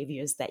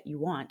behaviors that you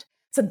want.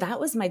 So that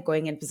was my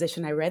going in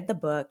position. I read the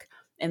book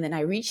and then I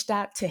reached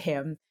out to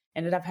him,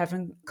 ended up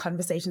having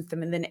conversations with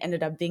him, and then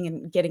ended up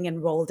getting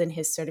enrolled in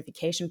his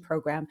certification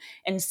program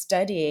and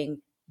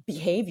studying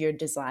behavior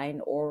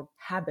design or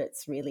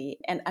habits really,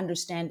 and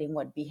understanding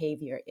what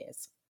behavior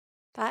is.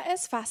 That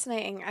is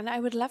fascinating. And I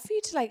would love for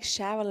you to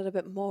share a little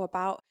bit more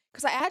about,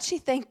 because I actually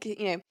think,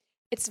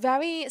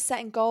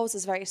 setting goals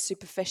is very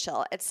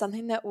superficial. It's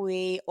something that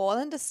we all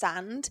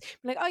understand.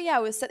 We're like, oh yeah,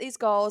 we'll set these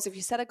goals. If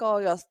you set a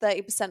goal, you're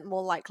 30%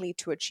 more likely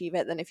to achieve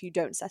it than if you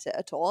don't set it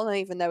at all. And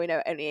even though we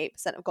know only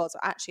 8% of goals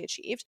are actually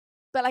achieved.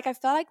 But I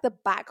feel like the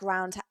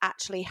background to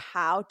actually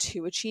how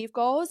to achieve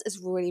goals is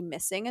really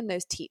missing in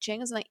those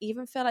teachings. And I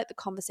even feel like the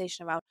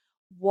conversation around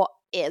what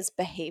is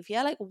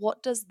behavior,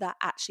 what does that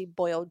actually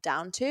boil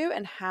down to?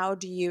 And how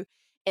do you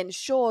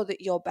ensure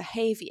that your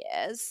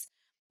behaviors,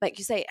 like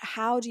you say,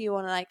 how do you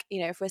want to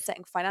if we're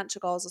setting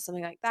financial goals or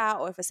something like that,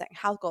 or if we're setting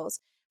health goals,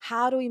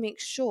 how do we make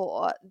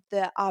sure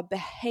that our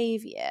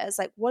behaviors,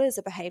 what is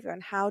a behavior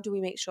and how do we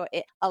make sure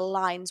it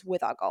aligns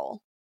with our goal?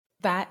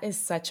 That is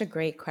such a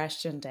great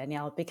question,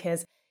 Danielle,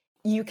 because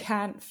you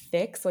can't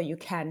fix or you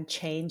can't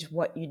change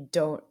what you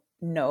don't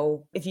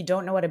know. If you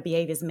don't know what a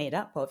behavior is made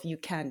up of, you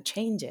can't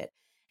change it.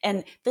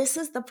 And this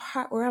is the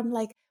part where I'm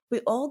like, we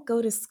all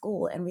go to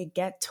school and we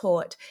get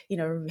taught,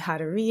 how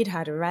to read,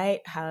 how to write,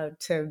 how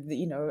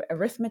to,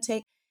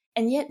 arithmetic.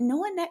 And yet no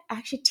one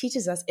actually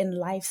teaches us in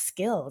life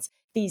skills,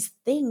 these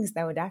things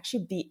that would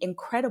actually be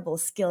incredible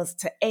skills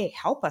to A,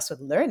 help us with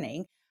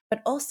learning,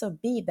 but also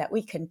B, that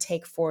we can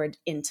take forward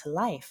into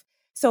life.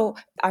 So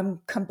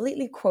I'm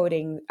completely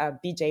quoting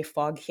BJ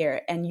Fogg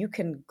here, and you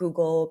can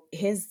Google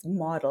his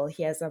model.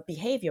 He has a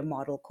behavior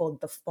model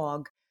called the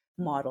Fogg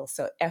model.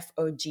 So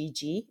Fogg,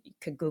 you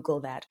could Google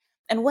that.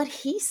 And what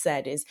he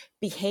said is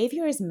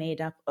behavior is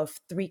made up of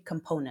three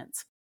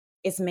components.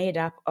 It's made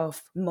up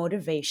of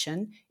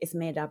motivation, it's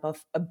made up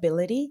of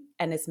ability,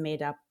 and it's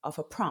made up of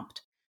a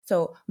prompt.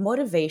 So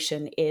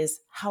motivation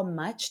is how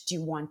much do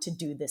you want to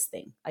do this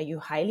thing? Are you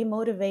highly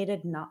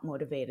motivated, not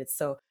motivated?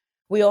 So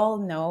we all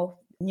know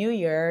new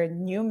year,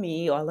 new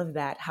me, all of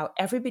that, how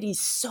everybody's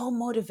so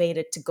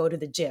motivated to go to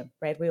the gym,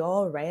 right? We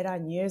all write our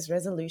New Year's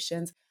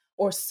resolutions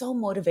or so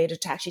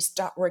motivated to actually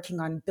start working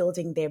on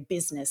building their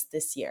business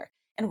this year.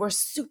 and we're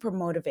super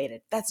motivated.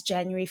 That's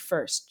January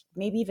 1st,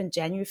 maybe even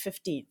January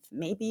 15th,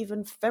 maybe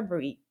even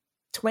February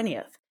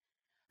 20th.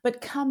 But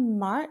come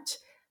March,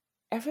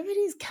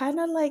 everybody's kind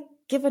of like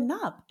given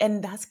up.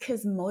 And that's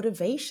because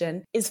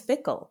motivation is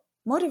fickle.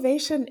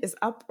 Motivation is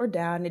up or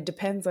down. It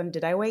depends on,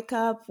 did I wake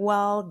up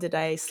well? Did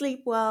I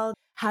sleep well?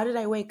 How did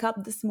I wake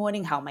up this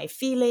morning? How am I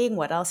feeling?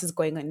 What else is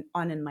going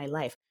on in my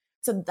life?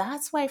 So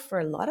that's why for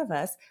a lot of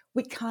us,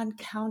 we can't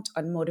count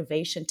on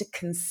motivation to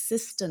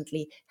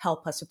consistently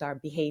help us with our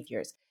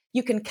behaviors.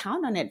 You can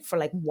count on it for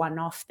like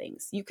one-off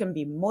things. You can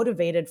be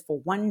motivated for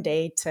one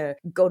day to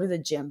go to the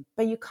gym,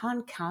 but you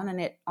can't count on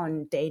it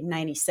on day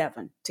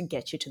 97 to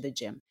get you to the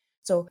gym.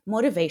 So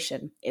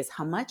motivation is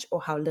how much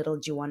or how little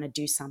do you want to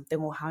do something,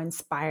 or how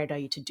inspired are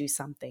you to do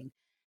something.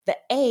 The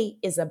A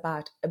is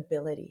about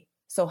ability.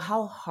 So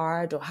how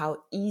hard or how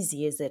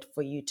easy is it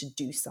for you to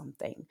do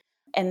something?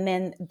 And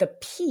then the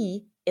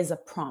P is a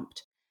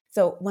prompt.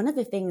 So one of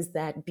the things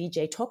that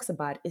BJ talks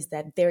about is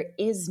that there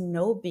is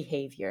no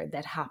behavior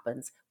that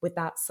happens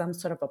without some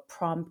sort of a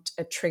prompt,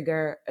 a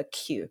trigger, a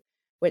cue,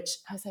 which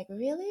I was like,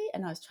 really?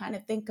 And I was trying to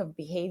think of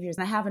behaviors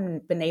and I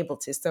haven't been able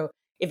to. So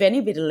if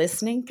anybody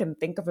listening can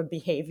think of a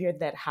behavior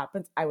that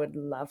happens, I would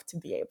love to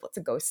be able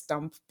to go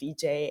stump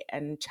BJ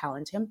and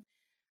challenge him.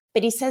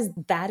 But he says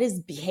that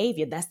is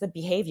behavior. That's the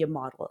behavior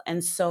model.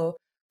 And so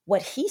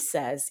what he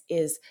says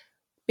is,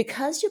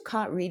 because you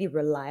can't really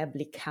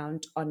reliably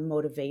count on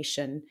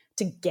motivation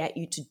to get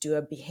you to do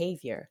a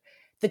behavior,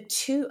 the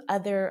two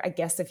other, I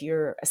guess, if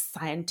you're a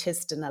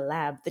scientist in a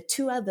lab, the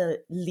two other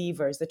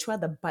levers, the two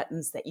other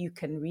buttons that you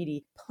can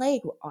really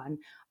play on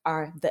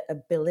are the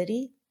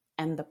ability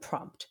and the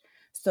prompt.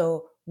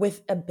 So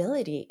with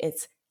ability,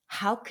 it's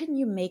how can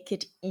you make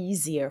it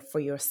easier for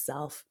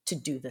yourself to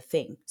do the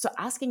thing? So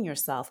asking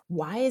yourself,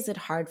 why is it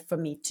hard for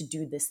me to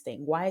do this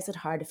thing? Why is it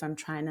hard if I'm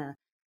trying to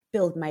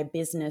build my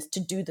business,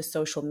 to do the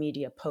social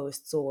media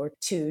posts or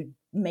to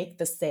make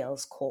the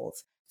sales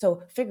calls?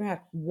 So figuring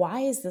out,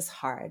 why is this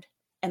hard?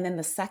 And then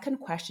the second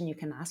question you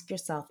can ask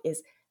yourself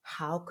is,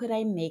 how could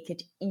I make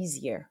it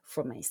easier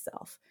for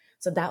myself?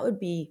 So that would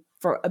be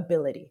for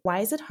ability. Why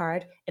is it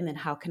hard? And then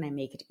how can I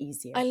make it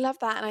easier? I love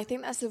that. And I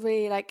think that's a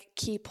really like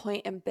key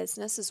point in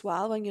business as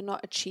well, when you're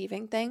not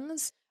achieving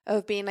things,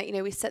 of being like,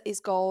 we set these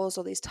goals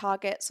or these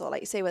targets, or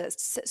like you say, whether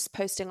it's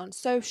posting on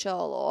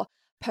social or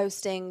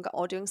posting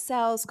or doing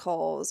sales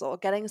calls or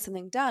getting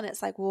something done.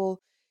 It's like, well,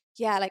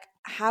 yeah, like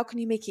how can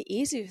you make it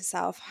easy for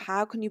yourself?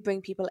 How can you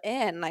bring people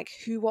in? Like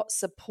what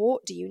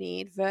support do you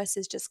need,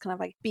 versus just kind of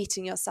like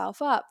beating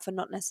yourself up for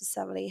not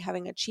necessarily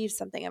having achieved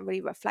something, and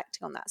really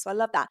reflecting on that. So I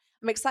love that.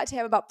 I'm excited to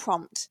hear about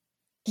prompt.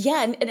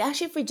 Yeah, and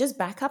actually, if we just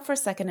back up for a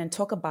second and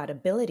talk about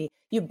ability,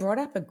 you brought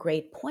up a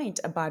great point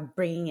about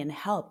bringing in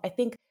help. I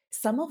think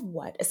some of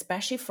what,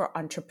 especially for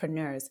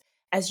entrepreneurs,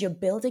 as you're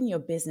building your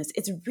business,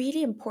 it's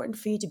really important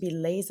for you to be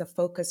laser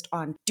focused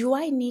on, do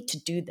I need to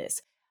do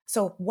this?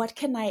 So what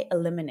can I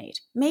eliminate?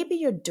 Maybe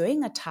you're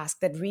doing a task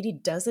that really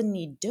doesn't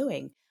need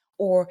doing.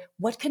 Or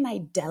what can I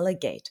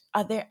delegate?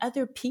 Are there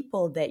other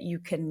people that you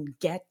can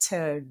get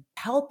to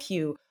help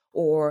you,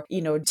 or,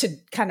 to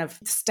kind of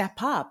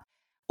step up?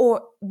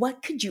 Or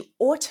what could you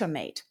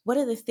automate? What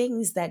are the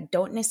things that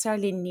don't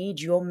necessarily need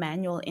your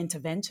manual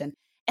intervention?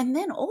 And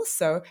then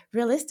also,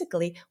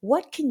 realistically,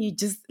 what can you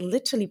just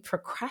literally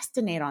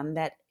procrastinate on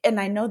that? And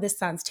I know this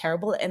sounds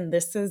terrible, and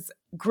this is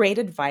great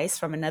advice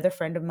from another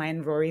friend of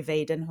mine, Rory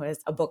Vaden, who has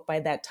a book by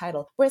that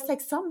title, where it's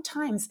like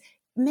sometimes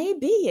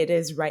maybe it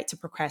is right to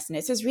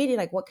procrastinate. So it's really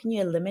like, what can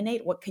you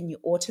eliminate? What can you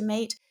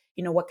automate?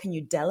 What can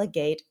you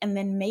delegate? And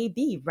then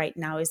maybe right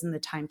now isn't the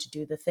time to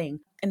do the thing.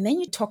 And then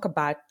you talk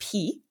about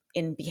P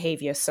in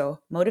behavior. So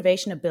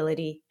motivation,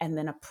 ability, and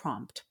then a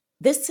prompt.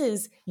 This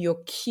is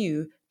your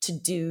cue to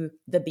do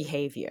the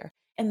behavior.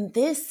 And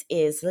this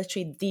is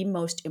literally the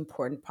most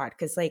important part,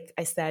 because like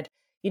I said,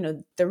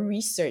 the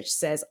research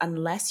says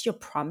unless you're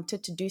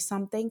prompted to do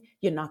something,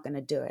 you're not going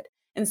to do it.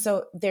 And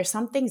so there's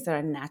some things that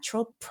are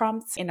natural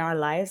prompts in our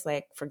lives.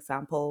 Like, for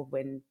example,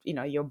 when,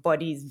 your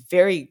body's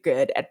very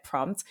good at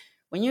prompts.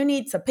 When you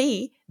need to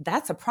pee,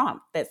 that's a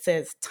prompt that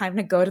says time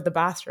to go to the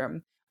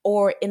bathroom.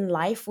 Or in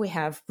life, we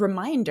have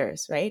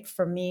reminders, right?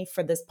 For me,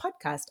 for this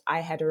podcast,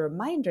 I had a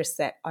reminder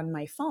set on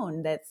my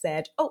phone that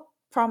said, oh,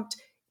 prompt,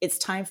 it's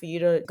time for you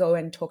to go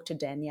and talk to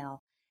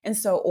Danielle. And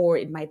so, or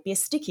it might be a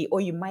sticky,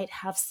 or you might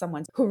have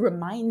someone who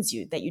reminds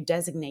you, that you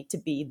designate to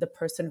be the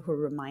person who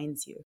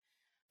reminds you.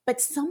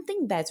 But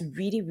something that's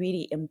really,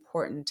 really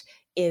important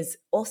is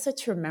also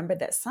to remember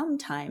that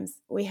sometimes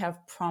we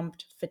have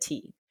prompt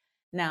fatigue.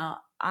 Now,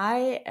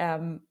 I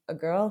am a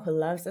girl who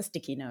loves a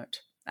sticky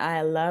note.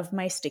 I love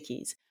my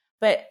stickies.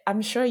 But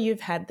I'm sure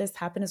you've had this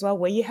happen as well,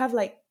 where you have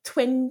like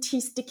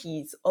 20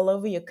 stickies all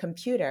over your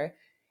computer,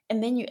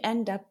 and then you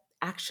end up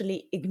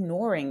actually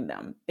ignoring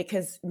them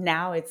because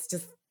now it's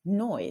just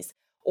noise,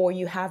 or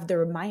you have the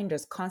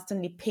reminders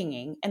constantly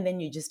pinging, and then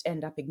you just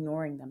end up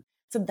ignoring them.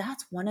 So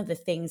that's one of the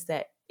things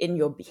that in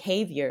your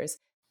behaviors,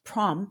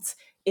 prompts,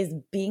 is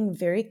being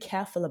very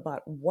careful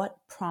about what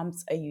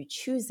prompts are you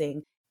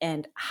choosing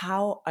and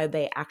how are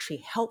they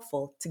actually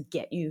helpful to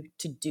get you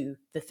to do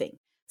the thing.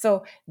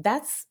 So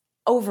that's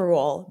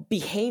overall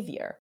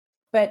behavior.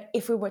 But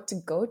if we were to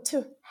go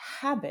to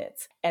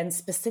habits and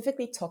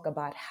specifically talk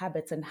about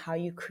habits and how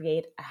you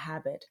create a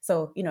habit.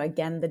 So,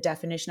 again, the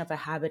definition of a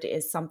habit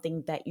is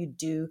something that you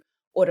do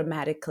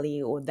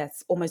automatically or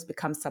that's almost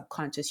become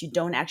subconscious. You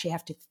don't actually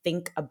have to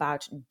think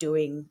about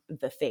doing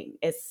the thing.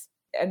 It's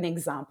an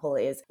example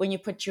is when you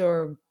put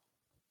your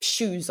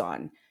shoes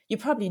on, you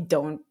probably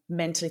don't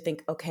mentally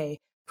think, okay,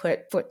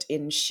 put foot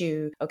in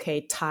shoe,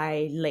 okay,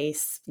 tie,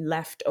 lace,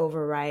 left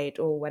over right,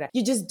 or whatever.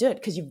 You just do it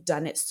because you've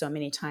done it so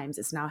many times.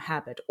 It's now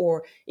habit.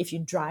 Or if you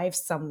drive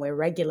somewhere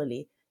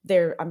regularly,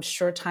 I'm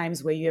sure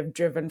times where you have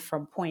driven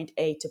from point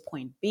A to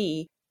point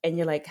B and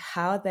you're like,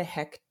 how the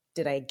heck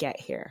did I get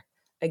here?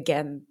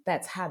 Again,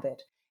 that's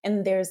habit.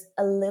 And there's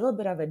a little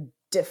bit of a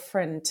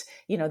different,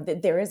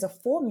 there is a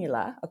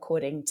formula,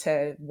 according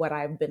to what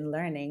I've been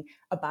learning,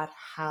 about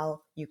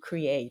how you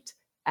create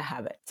a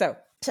habit. So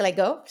shall I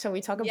go? Shall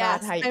we talk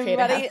about how you create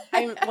a habit?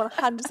 I'm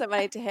 100%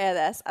 ready to hear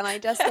this. And I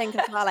just think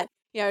as well,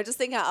 just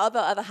think about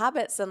other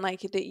habits and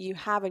that you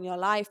have in your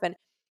life. And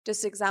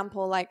just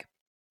example,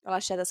 I'll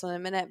share this one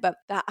in a minute, but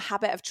that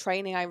habit of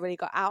training I really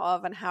got out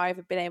of and how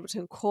I've been able to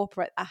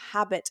incorporate a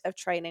habit of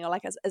training, or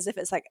as if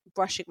it's like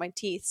brushing my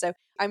teeth. So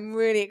I'm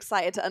really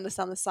excited to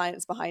understand the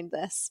science behind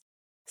this.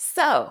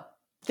 So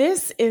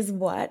this is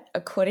what,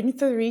 according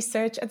to the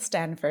research at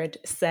Stanford,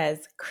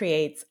 says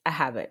creates a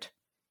habit.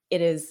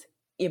 It is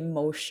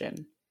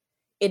emotion.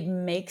 It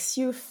makes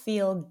you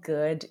feel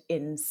good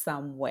in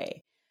some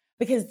way.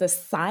 Because the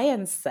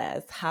science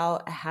says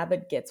how a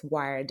habit gets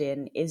wired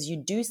in is you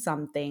do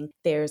something,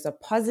 there's a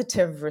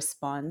positive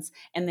response,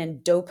 and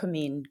then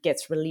dopamine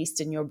gets released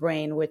in your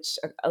brain, which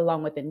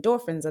along with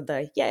endorphins are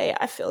the, yay,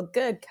 I feel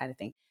good kind of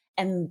thing.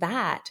 And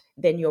that,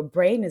 then your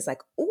brain is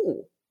like,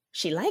 ooh,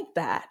 she liked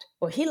that,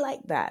 or he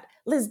liked that.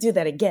 Let's do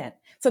that again.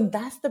 So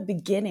that's the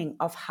beginning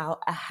of how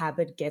a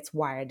habit gets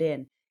wired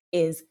in,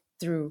 is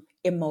through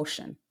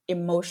emotion.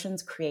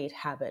 Emotions create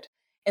habit.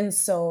 And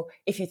so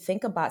if you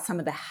think about some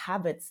of the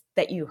habits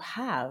that you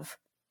have,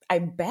 I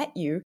bet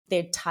you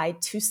they're tied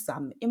to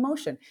some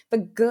emotion. The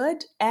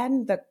good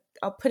and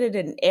I'll put it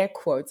in air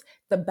quotes,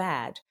 the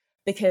bad.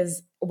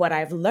 Because what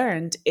I've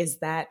learned is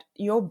that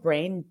your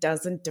brain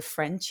doesn't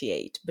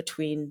differentiate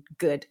between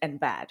good and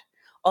bad.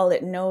 All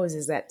it knows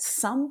is at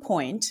some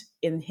point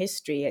in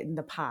history, in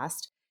the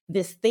past,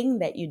 this thing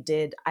that you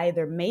did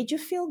either made you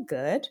feel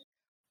good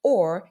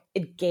or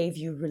it gave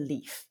you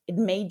relief. It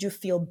made you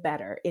feel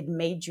better. It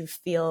made you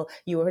feel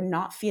you were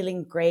not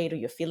feeling great or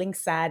you're feeling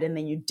sad, and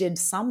then you did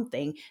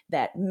something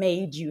that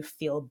made you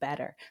feel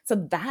better. So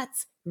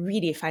that's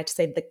really, if I had to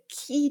say, the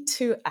key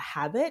to a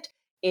habit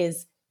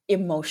is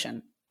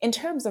emotion. In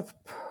terms of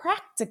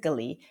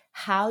practically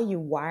how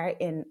you wire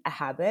in a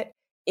habit,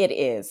 it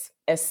is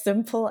as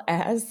simple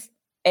as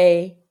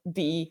A,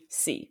 B,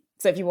 C.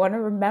 So if you want to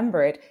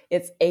remember it,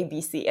 it's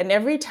ABC. And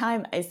every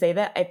time I say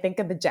that, I think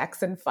of the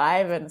Jackson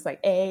 5 and it's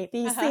like A,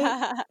 B, C.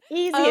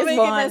 Easy as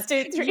 1,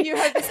 2, 3. You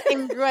have just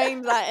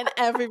ingrained that in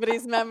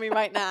everybody's memory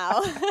right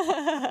now.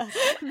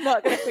 I'm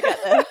not going to forget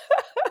this.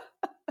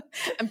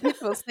 And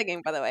people are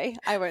singing, by the way.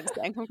 I won't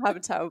sing. I have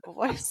a terrible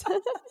voice.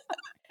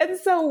 And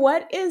so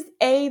what is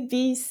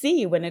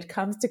ABC when it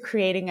comes to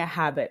creating a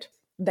habit?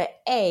 The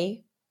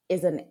A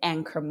is an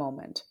anchor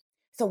moment.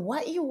 So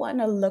what you want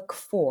to look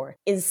for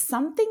is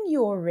something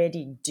you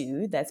already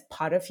do that's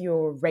part of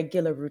your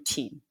regular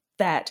routine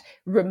that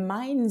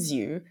reminds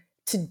you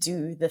to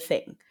do the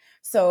thing.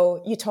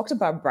 So you talked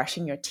about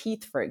brushing your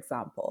teeth, for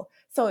example.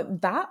 So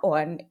that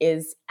one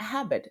is a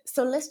habit.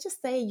 So let's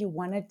just say you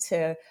wanted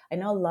to, I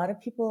know a lot of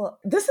people,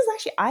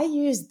 I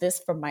use this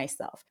for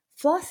myself.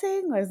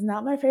 Flossing was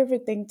not my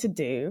favorite thing to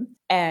do.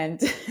 And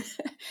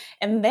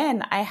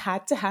then I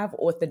had to have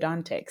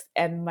orthodontics.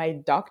 And my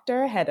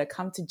doctor had a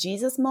come to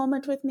Jesus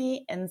moment with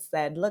me and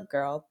said, look,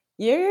 girl,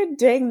 you're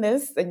doing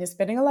this and you're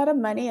spending a lot of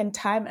money and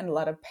time and a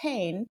lot of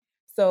pain.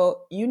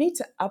 So you need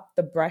to up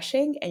the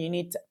brushing and you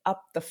need to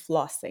up the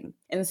flossing.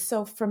 And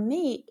so for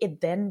me, it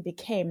then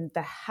became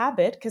the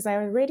habit, because I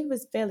already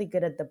was fairly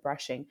good at the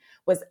brushing,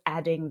 was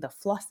adding the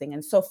flossing.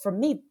 And so for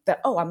me,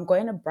 I'm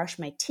going to brush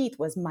my teeth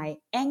was my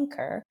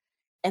anchor.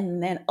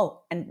 And then,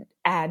 and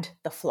add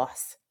the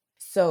floss.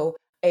 So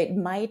it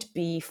might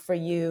be for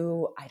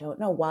you, I don't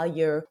know, while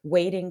you're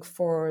waiting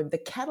for the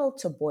kettle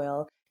to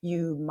boil,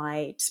 you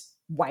might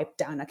wipe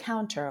down a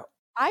counter.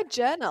 I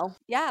journal.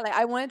 Yeah,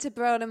 I wanted to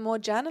bring in more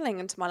journaling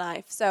into my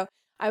life. So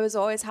I was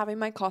always having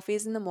my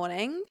coffees in the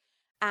morning.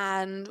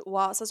 And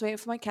whilst I was waiting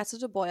for my kettle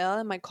to boil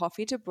and my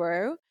coffee to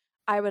brew,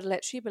 I would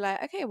literally be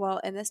like, okay, well,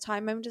 in this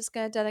time, I'm just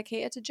going to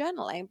dedicate it to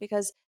journaling,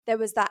 because there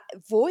was that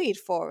void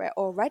for it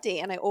already.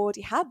 And I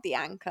already had the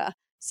anchor.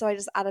 So I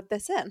just added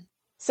this in.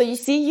 So you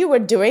see, you were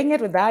doing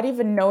it without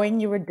even knowing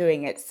you were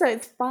doing it. So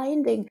it's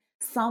finding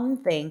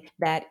something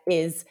that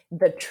is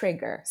the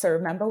trigger. So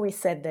remember, we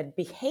said that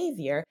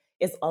behavior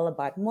is all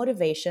about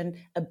motivation,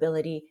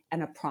 ability,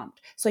 and a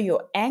prompt. So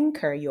your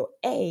anchor, your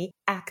A,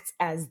 acts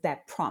as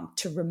that prompt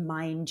to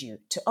remind you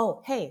to,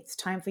 oh, hey, it's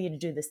time for you to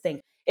do this thing.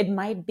 It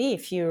might be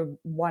if you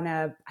want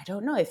to, I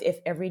don't know, if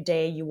every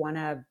day you want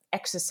to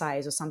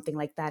exercise or something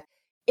like that.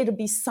 It'll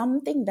be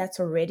something that's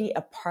already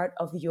a part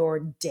of your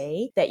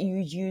day that you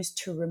use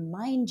to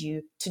remind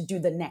you to do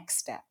the next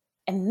step.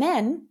 And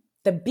then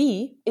the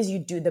B is you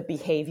do the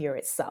behavior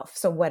itself.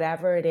 So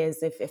whatever it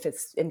is, if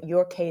it's in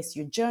your case,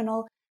 you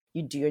journal,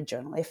 you do your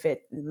journal.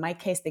 In my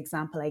case, the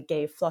example I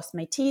gave, floss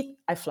my teeth,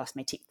 I floss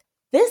my teeth.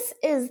 This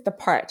is the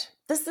part.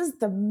 This is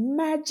the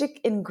magic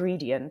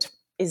ingredient,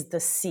 is the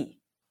C.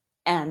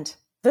 And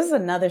this is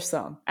another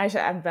song.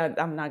 Actually,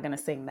 I'm not going to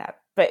sing that,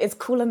 but it's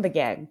Kool and the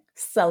Gang.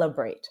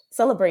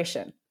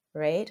 Celebration,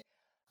 right?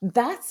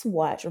 That's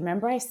what,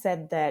 remember I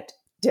said that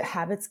the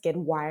habits get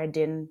wired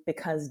in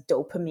because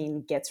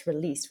dopamine gets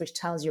released, which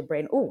tells your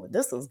brain, oh,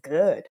 this is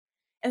good.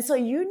 And so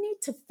you need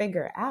to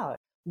figure out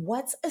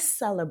what's a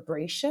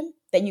celebration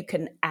that you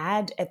can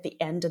add at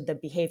the end of the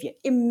behavior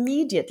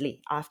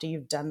immediately after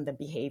you've done the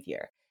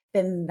behavior.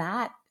 Then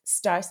that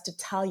starts to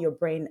tell your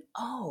brain,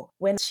 oh,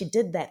 when she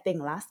did that thing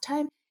last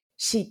time,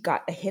 she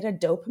got a hit of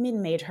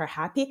dopamine, made her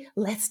happy.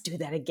 Let's do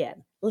that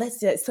again. Let's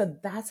do it. So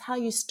that's how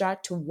you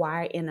start to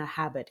wire in a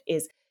habit.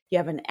 Is you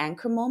have an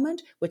anchor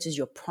moment, which is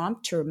your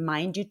prompt to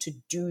remind you to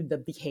do the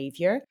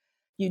behavior.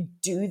 You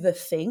do the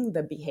thing,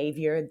 the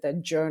behavior, the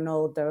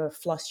journal, the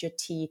floss your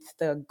teeth,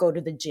 the go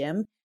to the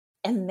gym,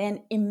 and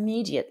then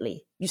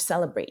immediately you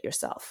celebrate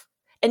yourself.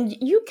 And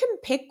you can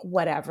pick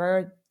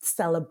whatever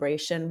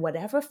celebration,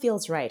 whatever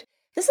feels right.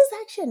 This is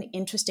actually an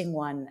interesting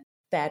one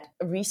that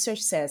research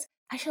says,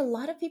 actually, a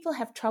lot of people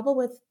have trouble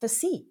with the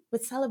C,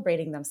 with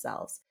celebrating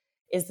themselves.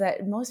 Is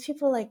that most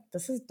people are like,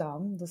 this is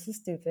dumb, this is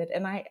stupid.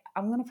 And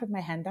I'm going to put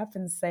my hand up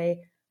and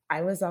say,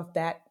 I was of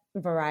that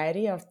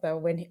variety of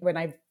when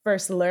I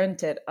first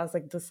learned it, I was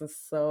like, this is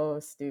so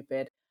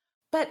stupid.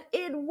 But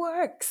it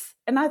works.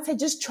 And I'd say,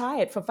 just try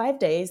it for 5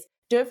 days.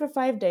 Do it for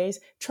 5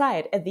 days. Try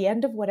it at the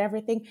end of whatever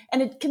thing.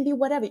 And it can be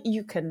whatever.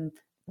 You can,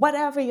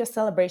 whatever your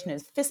celebration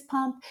is, fist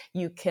pump,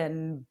 you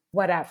can,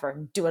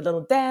 whatever, do a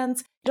little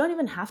dance. You don't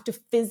even have to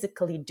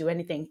physically do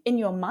anything. In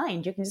your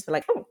mind, you can just be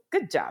like, oh,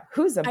 good job.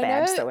 Who's a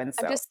bad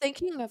so-and-so? I'm just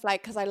thinking of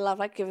because I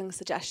love giving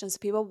suggestions to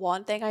people.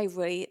 One thing I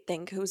really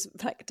think who's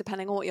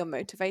depending on what your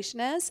motivation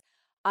is,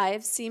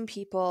 I've seen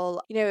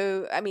people,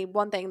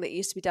 one thing that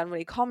used to be done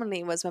really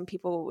commonly was when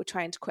people were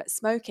trying to quit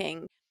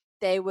smoking,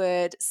 they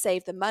would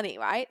save the money,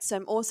 right? So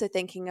I'm also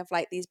thinking of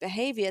these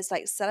behaviors,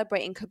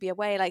 celebrating could be a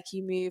way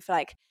you move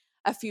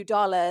a few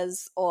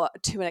dollars or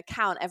to an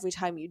account every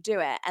time you do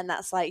it. And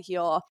that's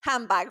your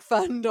handbag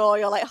fund or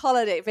your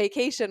holiday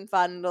vacation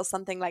fund or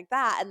something like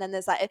that. And then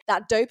there's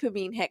that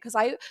dopamine hit. Because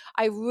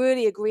I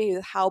really agree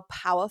with how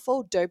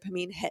powerful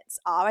dopamine hits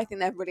are. I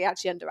think they're really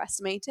actually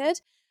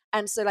underestimated.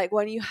 And so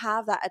when you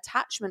have that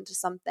attachment to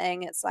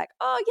something, it's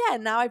oh yeah,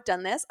 now I've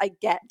done this. I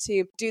get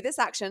to do this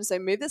action. So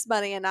move this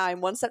money and now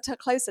I'm one step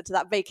closer to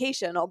that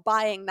vacation or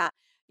buying that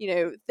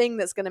thing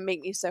that's going to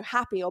make me so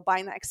happy, or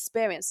buying that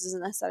experience. It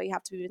doesn't necessarily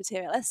have to be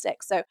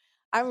materialistic. So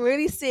I'm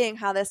really seeing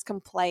how this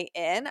can play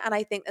in. And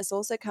I think this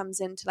also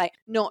comes into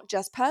not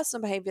just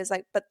personal behaviors,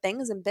 but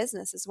things in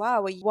business as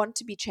well, where you want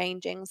to be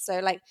changing. So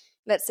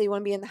let's say you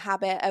want to be in the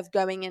habit of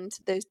going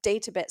into those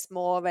data bits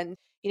more, and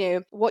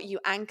what you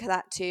anchor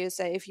that to.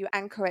 So if you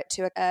anchor it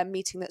to a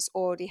meeting that's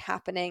already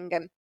happening,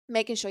 and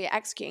making sure you're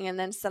executing, and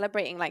then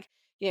celebrating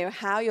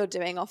how you're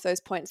doing off those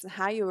points and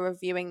how you're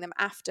reviewing them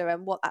after,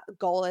 and what that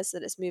goal is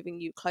that it's moving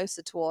you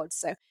closer towards.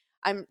 So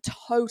I'm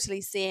totally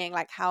seeing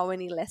how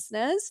many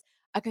listeners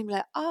are going to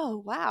be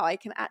oh, wow, I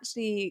can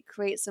actually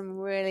create some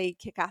really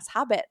kick-ass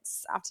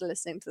habits after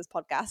listening to this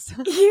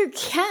podcast. You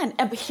can.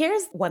 But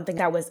here's one thing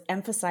that was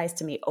emphasized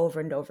to me over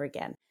and over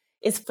again,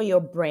 is for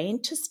your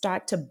brain to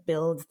start to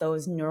build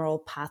those neural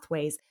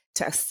pathways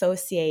to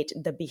associate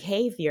the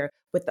behavior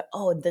with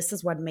oh, this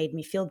is what made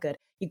me feel good.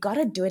 You got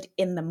to do it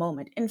in the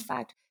moment. In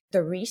fact,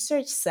 the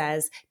research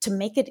says to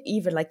make it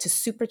even to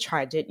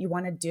supercharge it, you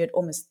want to do it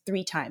almost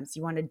 3 times.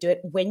 You want to do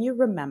it when you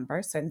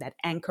remember. So in that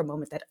anchor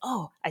moment that,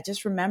 oh, I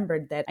just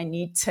remembered that I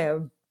need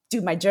to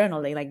do my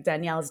journaling, like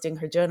Danielle's doing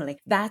her journaling.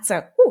 That's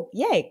oh,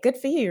 yay, good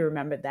for you. You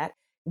remembered that.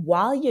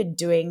 While you're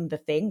doing the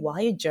thing, while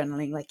you're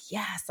journaling,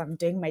 yes, I'm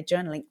doing my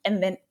journaling.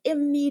 And then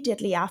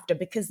immediately after,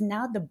 because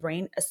now the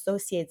brain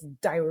associates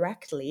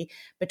directly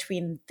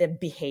between the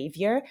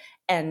behavior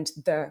and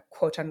the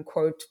quote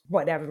unquote,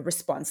 whatever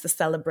response, the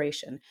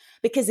celebration.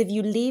 Because if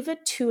you leave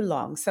it too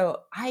long, so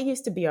I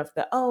used to be of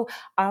oh,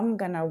 I'm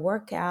going to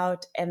work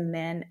out, and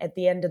then at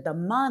the end of the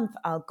month,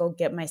 I'll go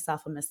get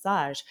myself a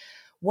massage.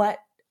 What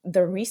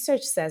the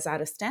research says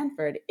out of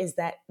Stanford is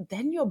that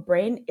then your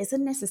brain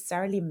isn't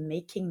necessarily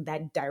making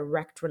that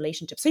direct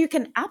relationship. So you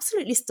can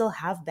absolutely still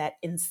have that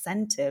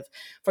incentive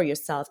for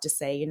yourself to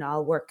say,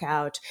 I'll work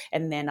out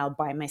and then I'll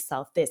buy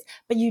myself this.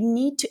 But you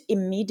need to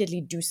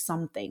immediately do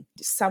something,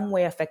 some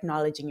way of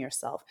acknowledging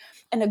yourself.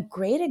 And a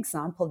great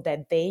example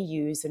that they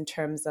use in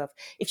terms of,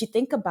 if you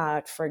think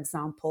about, for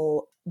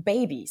example,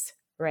 babies,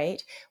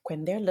 right?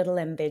 When they're little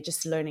and they're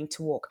just learning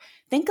to walk,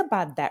 think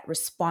about that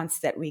response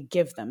that we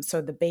give them. So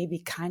the baby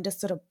kind of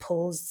sort of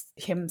pulls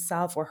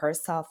himself or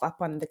herself up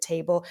on the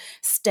table,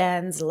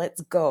 stands,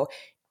 let's go.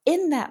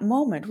 in that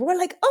moment, we're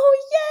like, oh,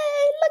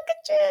 yay, look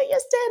at you, you're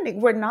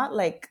standing. We're not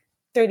like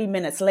 30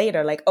 minutes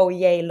later, like, oh,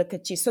 yay, look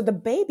at you. So the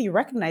baby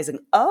recognizing,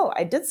 oh,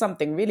 I did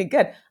something really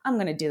good. I'm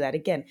going to do that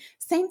again.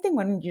 Same thing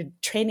when you're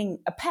training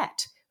a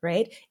pet,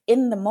 right?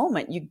 In the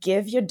moment, you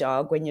give your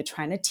dog, when you're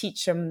trying to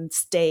teach them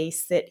stay,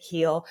 sit,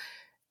 heel,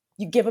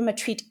 you give them a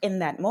treat in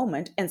that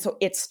moment. And so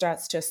it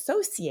starts to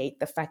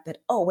associate the fact that,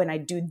 oh, when I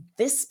do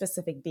this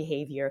specific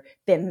behavior,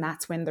 then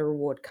that's when the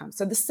reward comes.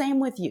 So the same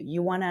with you.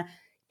 You want to,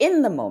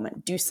 in the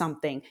moment, do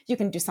something. You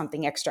can do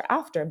something extra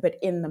after, but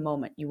in the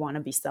moment, you want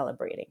to be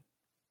celebrating.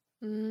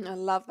 I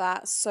love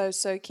that. So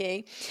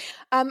key.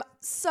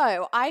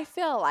 So I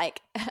feel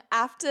like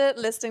after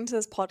listening to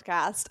this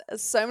podcast,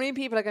 so many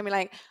people are going to be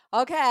like,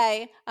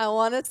 okay, I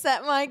want to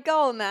set my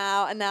goal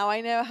now. And now I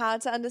know how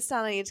to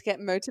understand. I need to get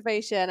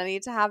motivation. I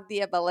need to have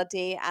the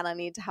ability and I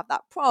need to have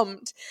that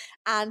prompt.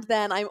 And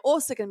then I'm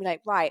also going to be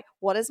like, right,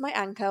 what is my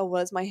anchor?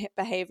 What is my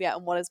behavior?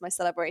 And what is my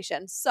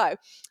celebration? So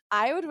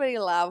I would really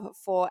love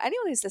for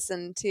anyone who's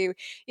listened to,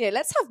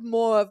 let's have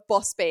more of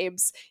boss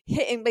babes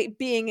hitting, like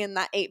being in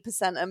that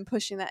 8% and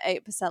pushing that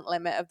 8%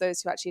 limit of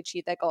those who actually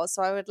achieve their goals.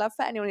 So I would love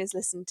for anyone who's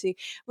listened to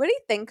really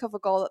think of a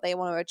goal that they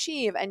want to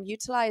achieve and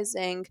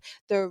utilizing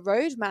the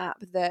roadmap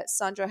that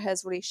Sandra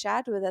has really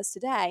shared with us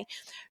today.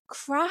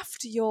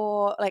 Craft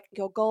your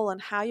goal and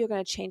how you're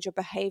going to change your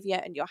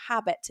behavior and your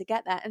habit to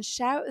get there, and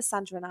share it with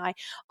Sandra and I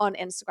on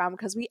Instagram,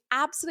 because we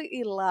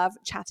absolutely love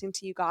chatting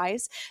to you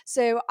guys.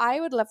 So I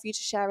would love for you to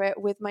share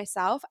it with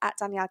myself at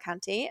Danielle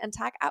Canty and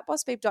tag at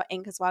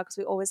bossbabe.inc as well, because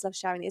we always love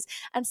sharing these.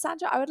 And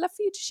Sandra, I would love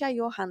for you to share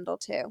your handle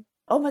too.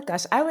 Oh my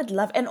gosh, I would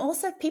love, and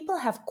also if people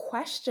have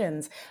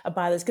questions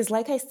about this, because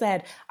like I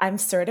said, I'm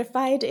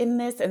certified in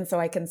this, and so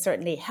I can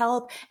certainly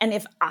help. And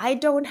if I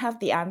don't have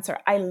the answer,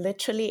 I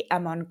literally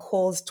am on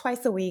calls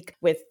twice a week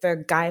with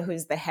the guy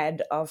who's the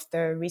head of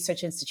the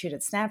Research Institute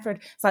at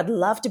Stanford. So I'd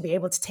love to be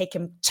able to take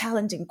him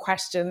challenging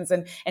questions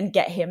and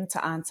get him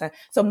to answer.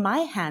 So my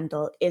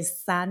handle is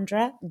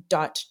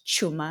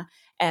Sandra.Chuma.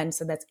 And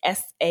so that's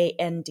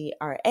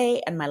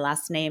Sandra, and my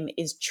last name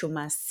is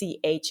Chuma,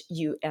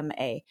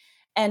 Chuma.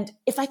 And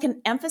if I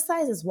can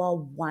emphasize as well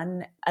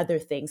one other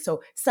thing,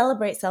 so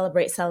celebrate,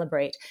 celebrate,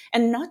 celebrate,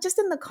 and not just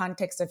in the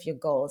context of your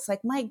goals.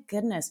 Like, my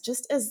goodness,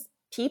 just as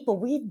people,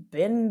 we've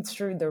been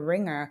through the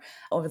ringer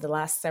over the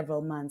last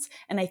several months.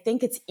 And I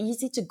think it's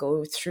easy to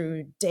go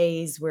through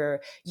days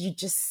where you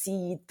just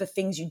see the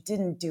things you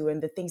didn't do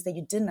and the things that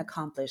you didn't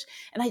accomplish.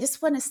 And I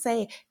just want to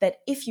say that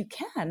if you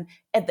can,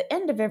 at the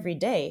end of every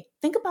day,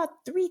 think about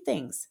three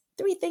things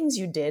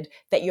you did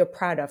that you're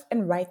proud of,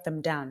 and write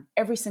them down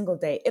every single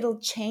day. It'll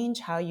change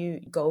how you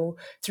go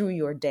through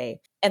your day.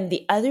 And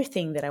the other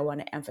thing that I want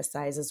to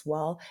emphasize as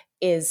well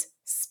is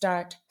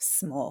start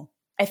small.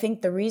 I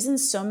think the reason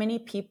so many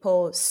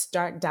people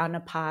start down a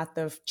path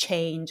of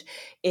change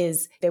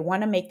is they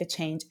want to make the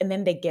change and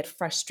then they get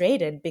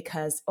frustrated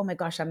because, oh my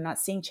gosh, I'm not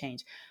seeing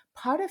change.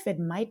 Part of it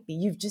might be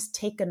you've just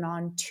taken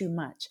on too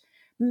much.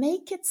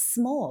 Make it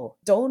small.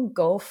 Don't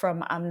go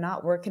from I'm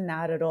not working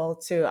out at all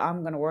to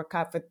I'm going to work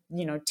out for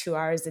 2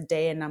 hours a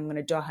day and I'm going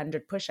to do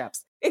 100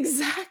 push-ups.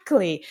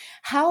 Exactly.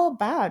 How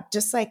about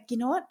just like, you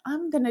know what?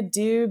 I'm going to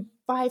do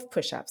 5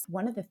 push-ups.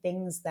 One of the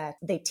things that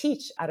they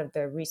teach out of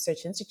the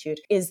Research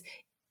Institute is,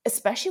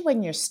 especially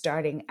when you're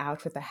starting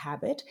out with a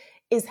habit,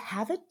 is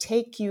have it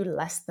take you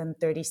less than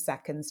 30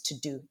 seconds to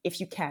do, if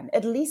you can.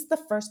 At least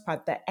the first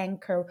part, the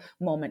anchor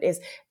moment is,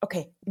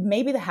 okay,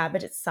 maybe the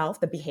habit itself,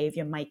 the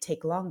behavior might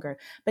take longer,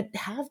 but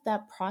have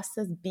that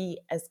process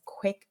be as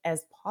quick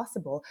as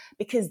possible,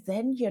 because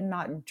then you're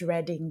not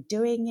dreading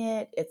doing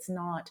it. It's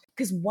not,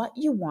 because what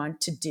you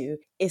want to do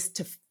is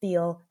to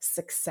feel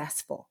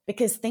successful.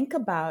 Because think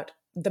about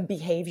the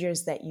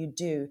behaviors that you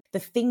do, the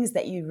things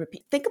that you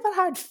repeat. Think about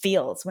how it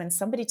feels when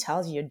somebody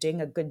tells you you're doing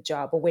a good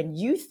job, or when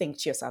you think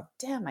to yourself,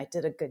 damn, I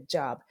did a good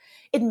job.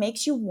 It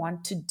makes you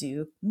want to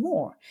do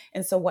more.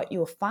 And so what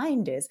you'll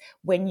find is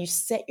when you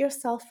set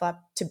yourself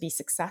up to be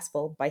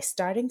successful by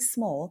starting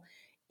small,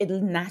 it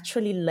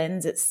naturally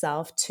lends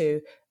itself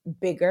to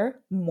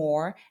bigger,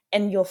 more,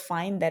 and you'll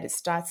find that it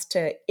starts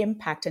to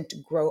impact and to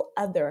grow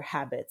other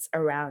habits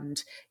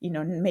around,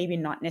 maybe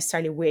not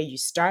necessarily where you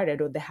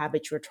started or the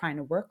habit you were trying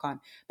to work on,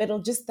 but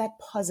that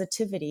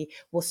positivity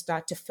will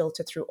start to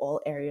filter through all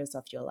areas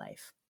of your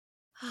life.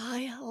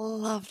 I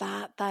love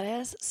that. That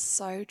is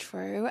so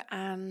true.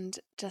 And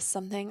just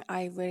something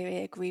I really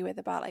agree with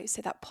about, like you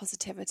say, that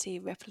positivity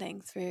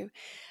rippling through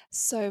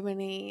so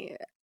many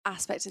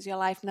aspects of your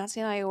life.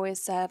 Natalie and I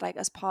always said, like,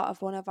 as part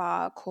of one of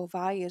our core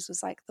values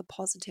was like the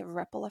positive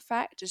ripple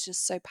effect is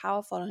just so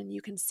powerful, and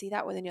you can see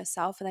that within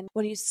yourself. And then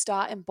when you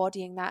start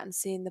embodying that and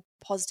seeing the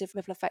positive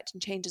ripple effect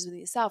and changes within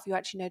yourself, you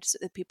actually notice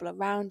it with people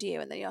around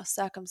you and then your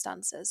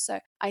circumstances. So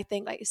I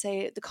think, like you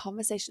say, the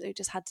conversation that we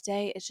just had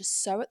today is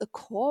just so at the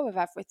core of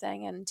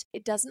everything, and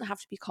it doesn't have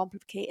to be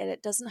complicated.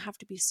 It doesn't have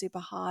to be super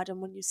hard. And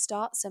when you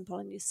start simple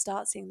and you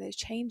start seeing those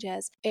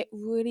changes, it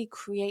really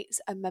creates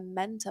a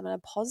momentum, and a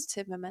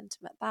positive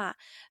momentum at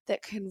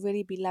that can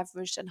really be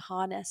leveraged and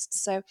harnessed.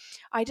 So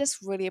I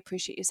just really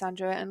appreciate you,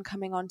 Sandra, and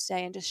coming on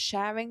today and just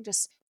sharing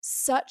just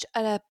such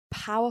a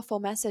powerful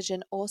message,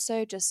 and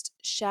also just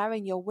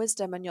sharing your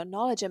wisdom and your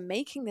knowledge and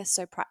making this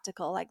so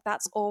practical. Like,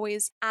 that's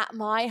always at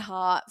my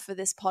heart for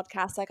this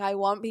podcast. Like, I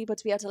want people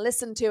to be able to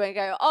listen to and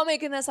go, oh my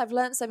goodness, I've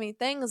learned so many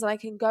things, and I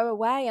can go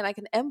away and I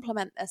can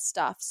implement this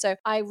stuff. So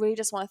I really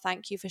just want to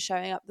thank you for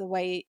showing up the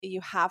way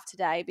you have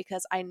today,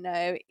 because I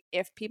know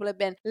if people have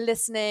been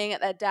listening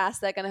at their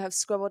desk, they're going to have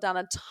scribbled down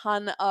a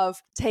ton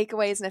of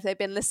takeaways. And if they've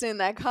been listening in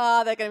their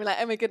car, they're going to be like,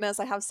 oh my goodness,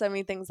 I have so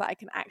many things that I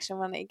can action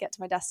when I get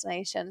to my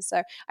destination.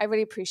 So I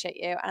really appreciate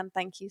you. And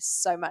thank you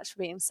so much for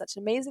being such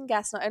an amazing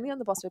guest, not only on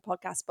the Boss Babe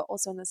podcast, but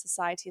also in the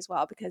society as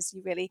well, because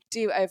you really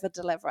do over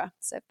deliver.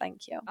 So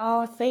thank you.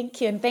 Oh,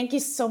 thank you. And thank you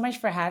so much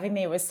for having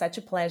me. It was such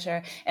a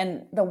pleasure.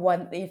 And the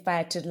one, if I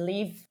had to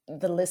leave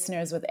the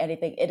listeners with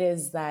anything, it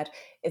is that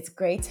it's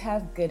great to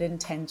have good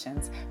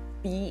intentions.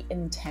 Be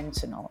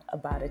intentional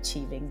about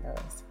achieving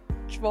those.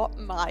 Drop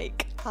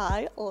mic.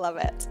 I love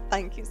it.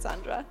 Thank you,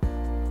 Sandra.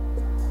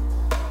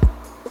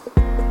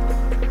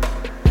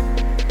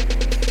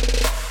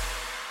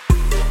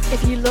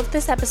 If you loved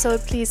this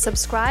episode, please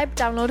subscribe,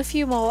 download a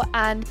few more,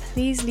 and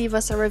please leave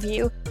us a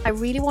review. I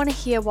really want to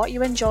hear what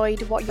you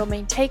enjoyed, what your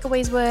main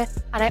takeaways were,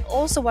 and I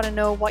also want to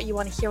know what you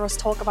want to hear us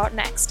talk about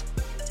next.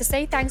 To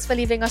say thanks for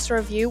leaving us a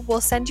review,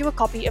 we'll send you a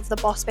copy of the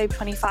Boss Babe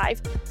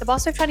 25. The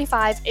Boss Babe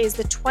 25 is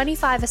the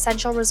 25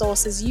 essential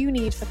resources you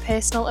need for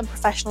personal and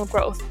professional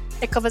growth.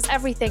 It covers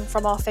everything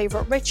from our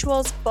favorite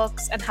rituals,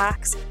 books, and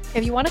hacks.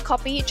 If you want a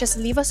copy, just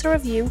leave us a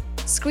review,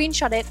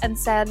 screenshot it, and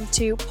send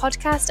to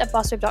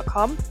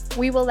podcast@bossbabe.com.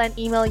 We will then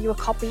email you a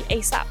copy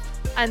ASAP.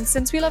 And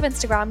since we love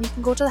Instagram, you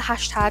can go to the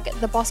hashtag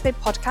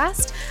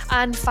 #TheBossBabePodcast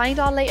and find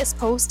our latest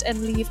post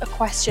and leave a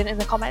question in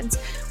the comments.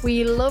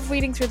 We love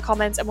reading through the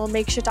comments, and we'll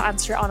make sure to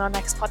answer it on our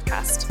next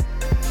podcast.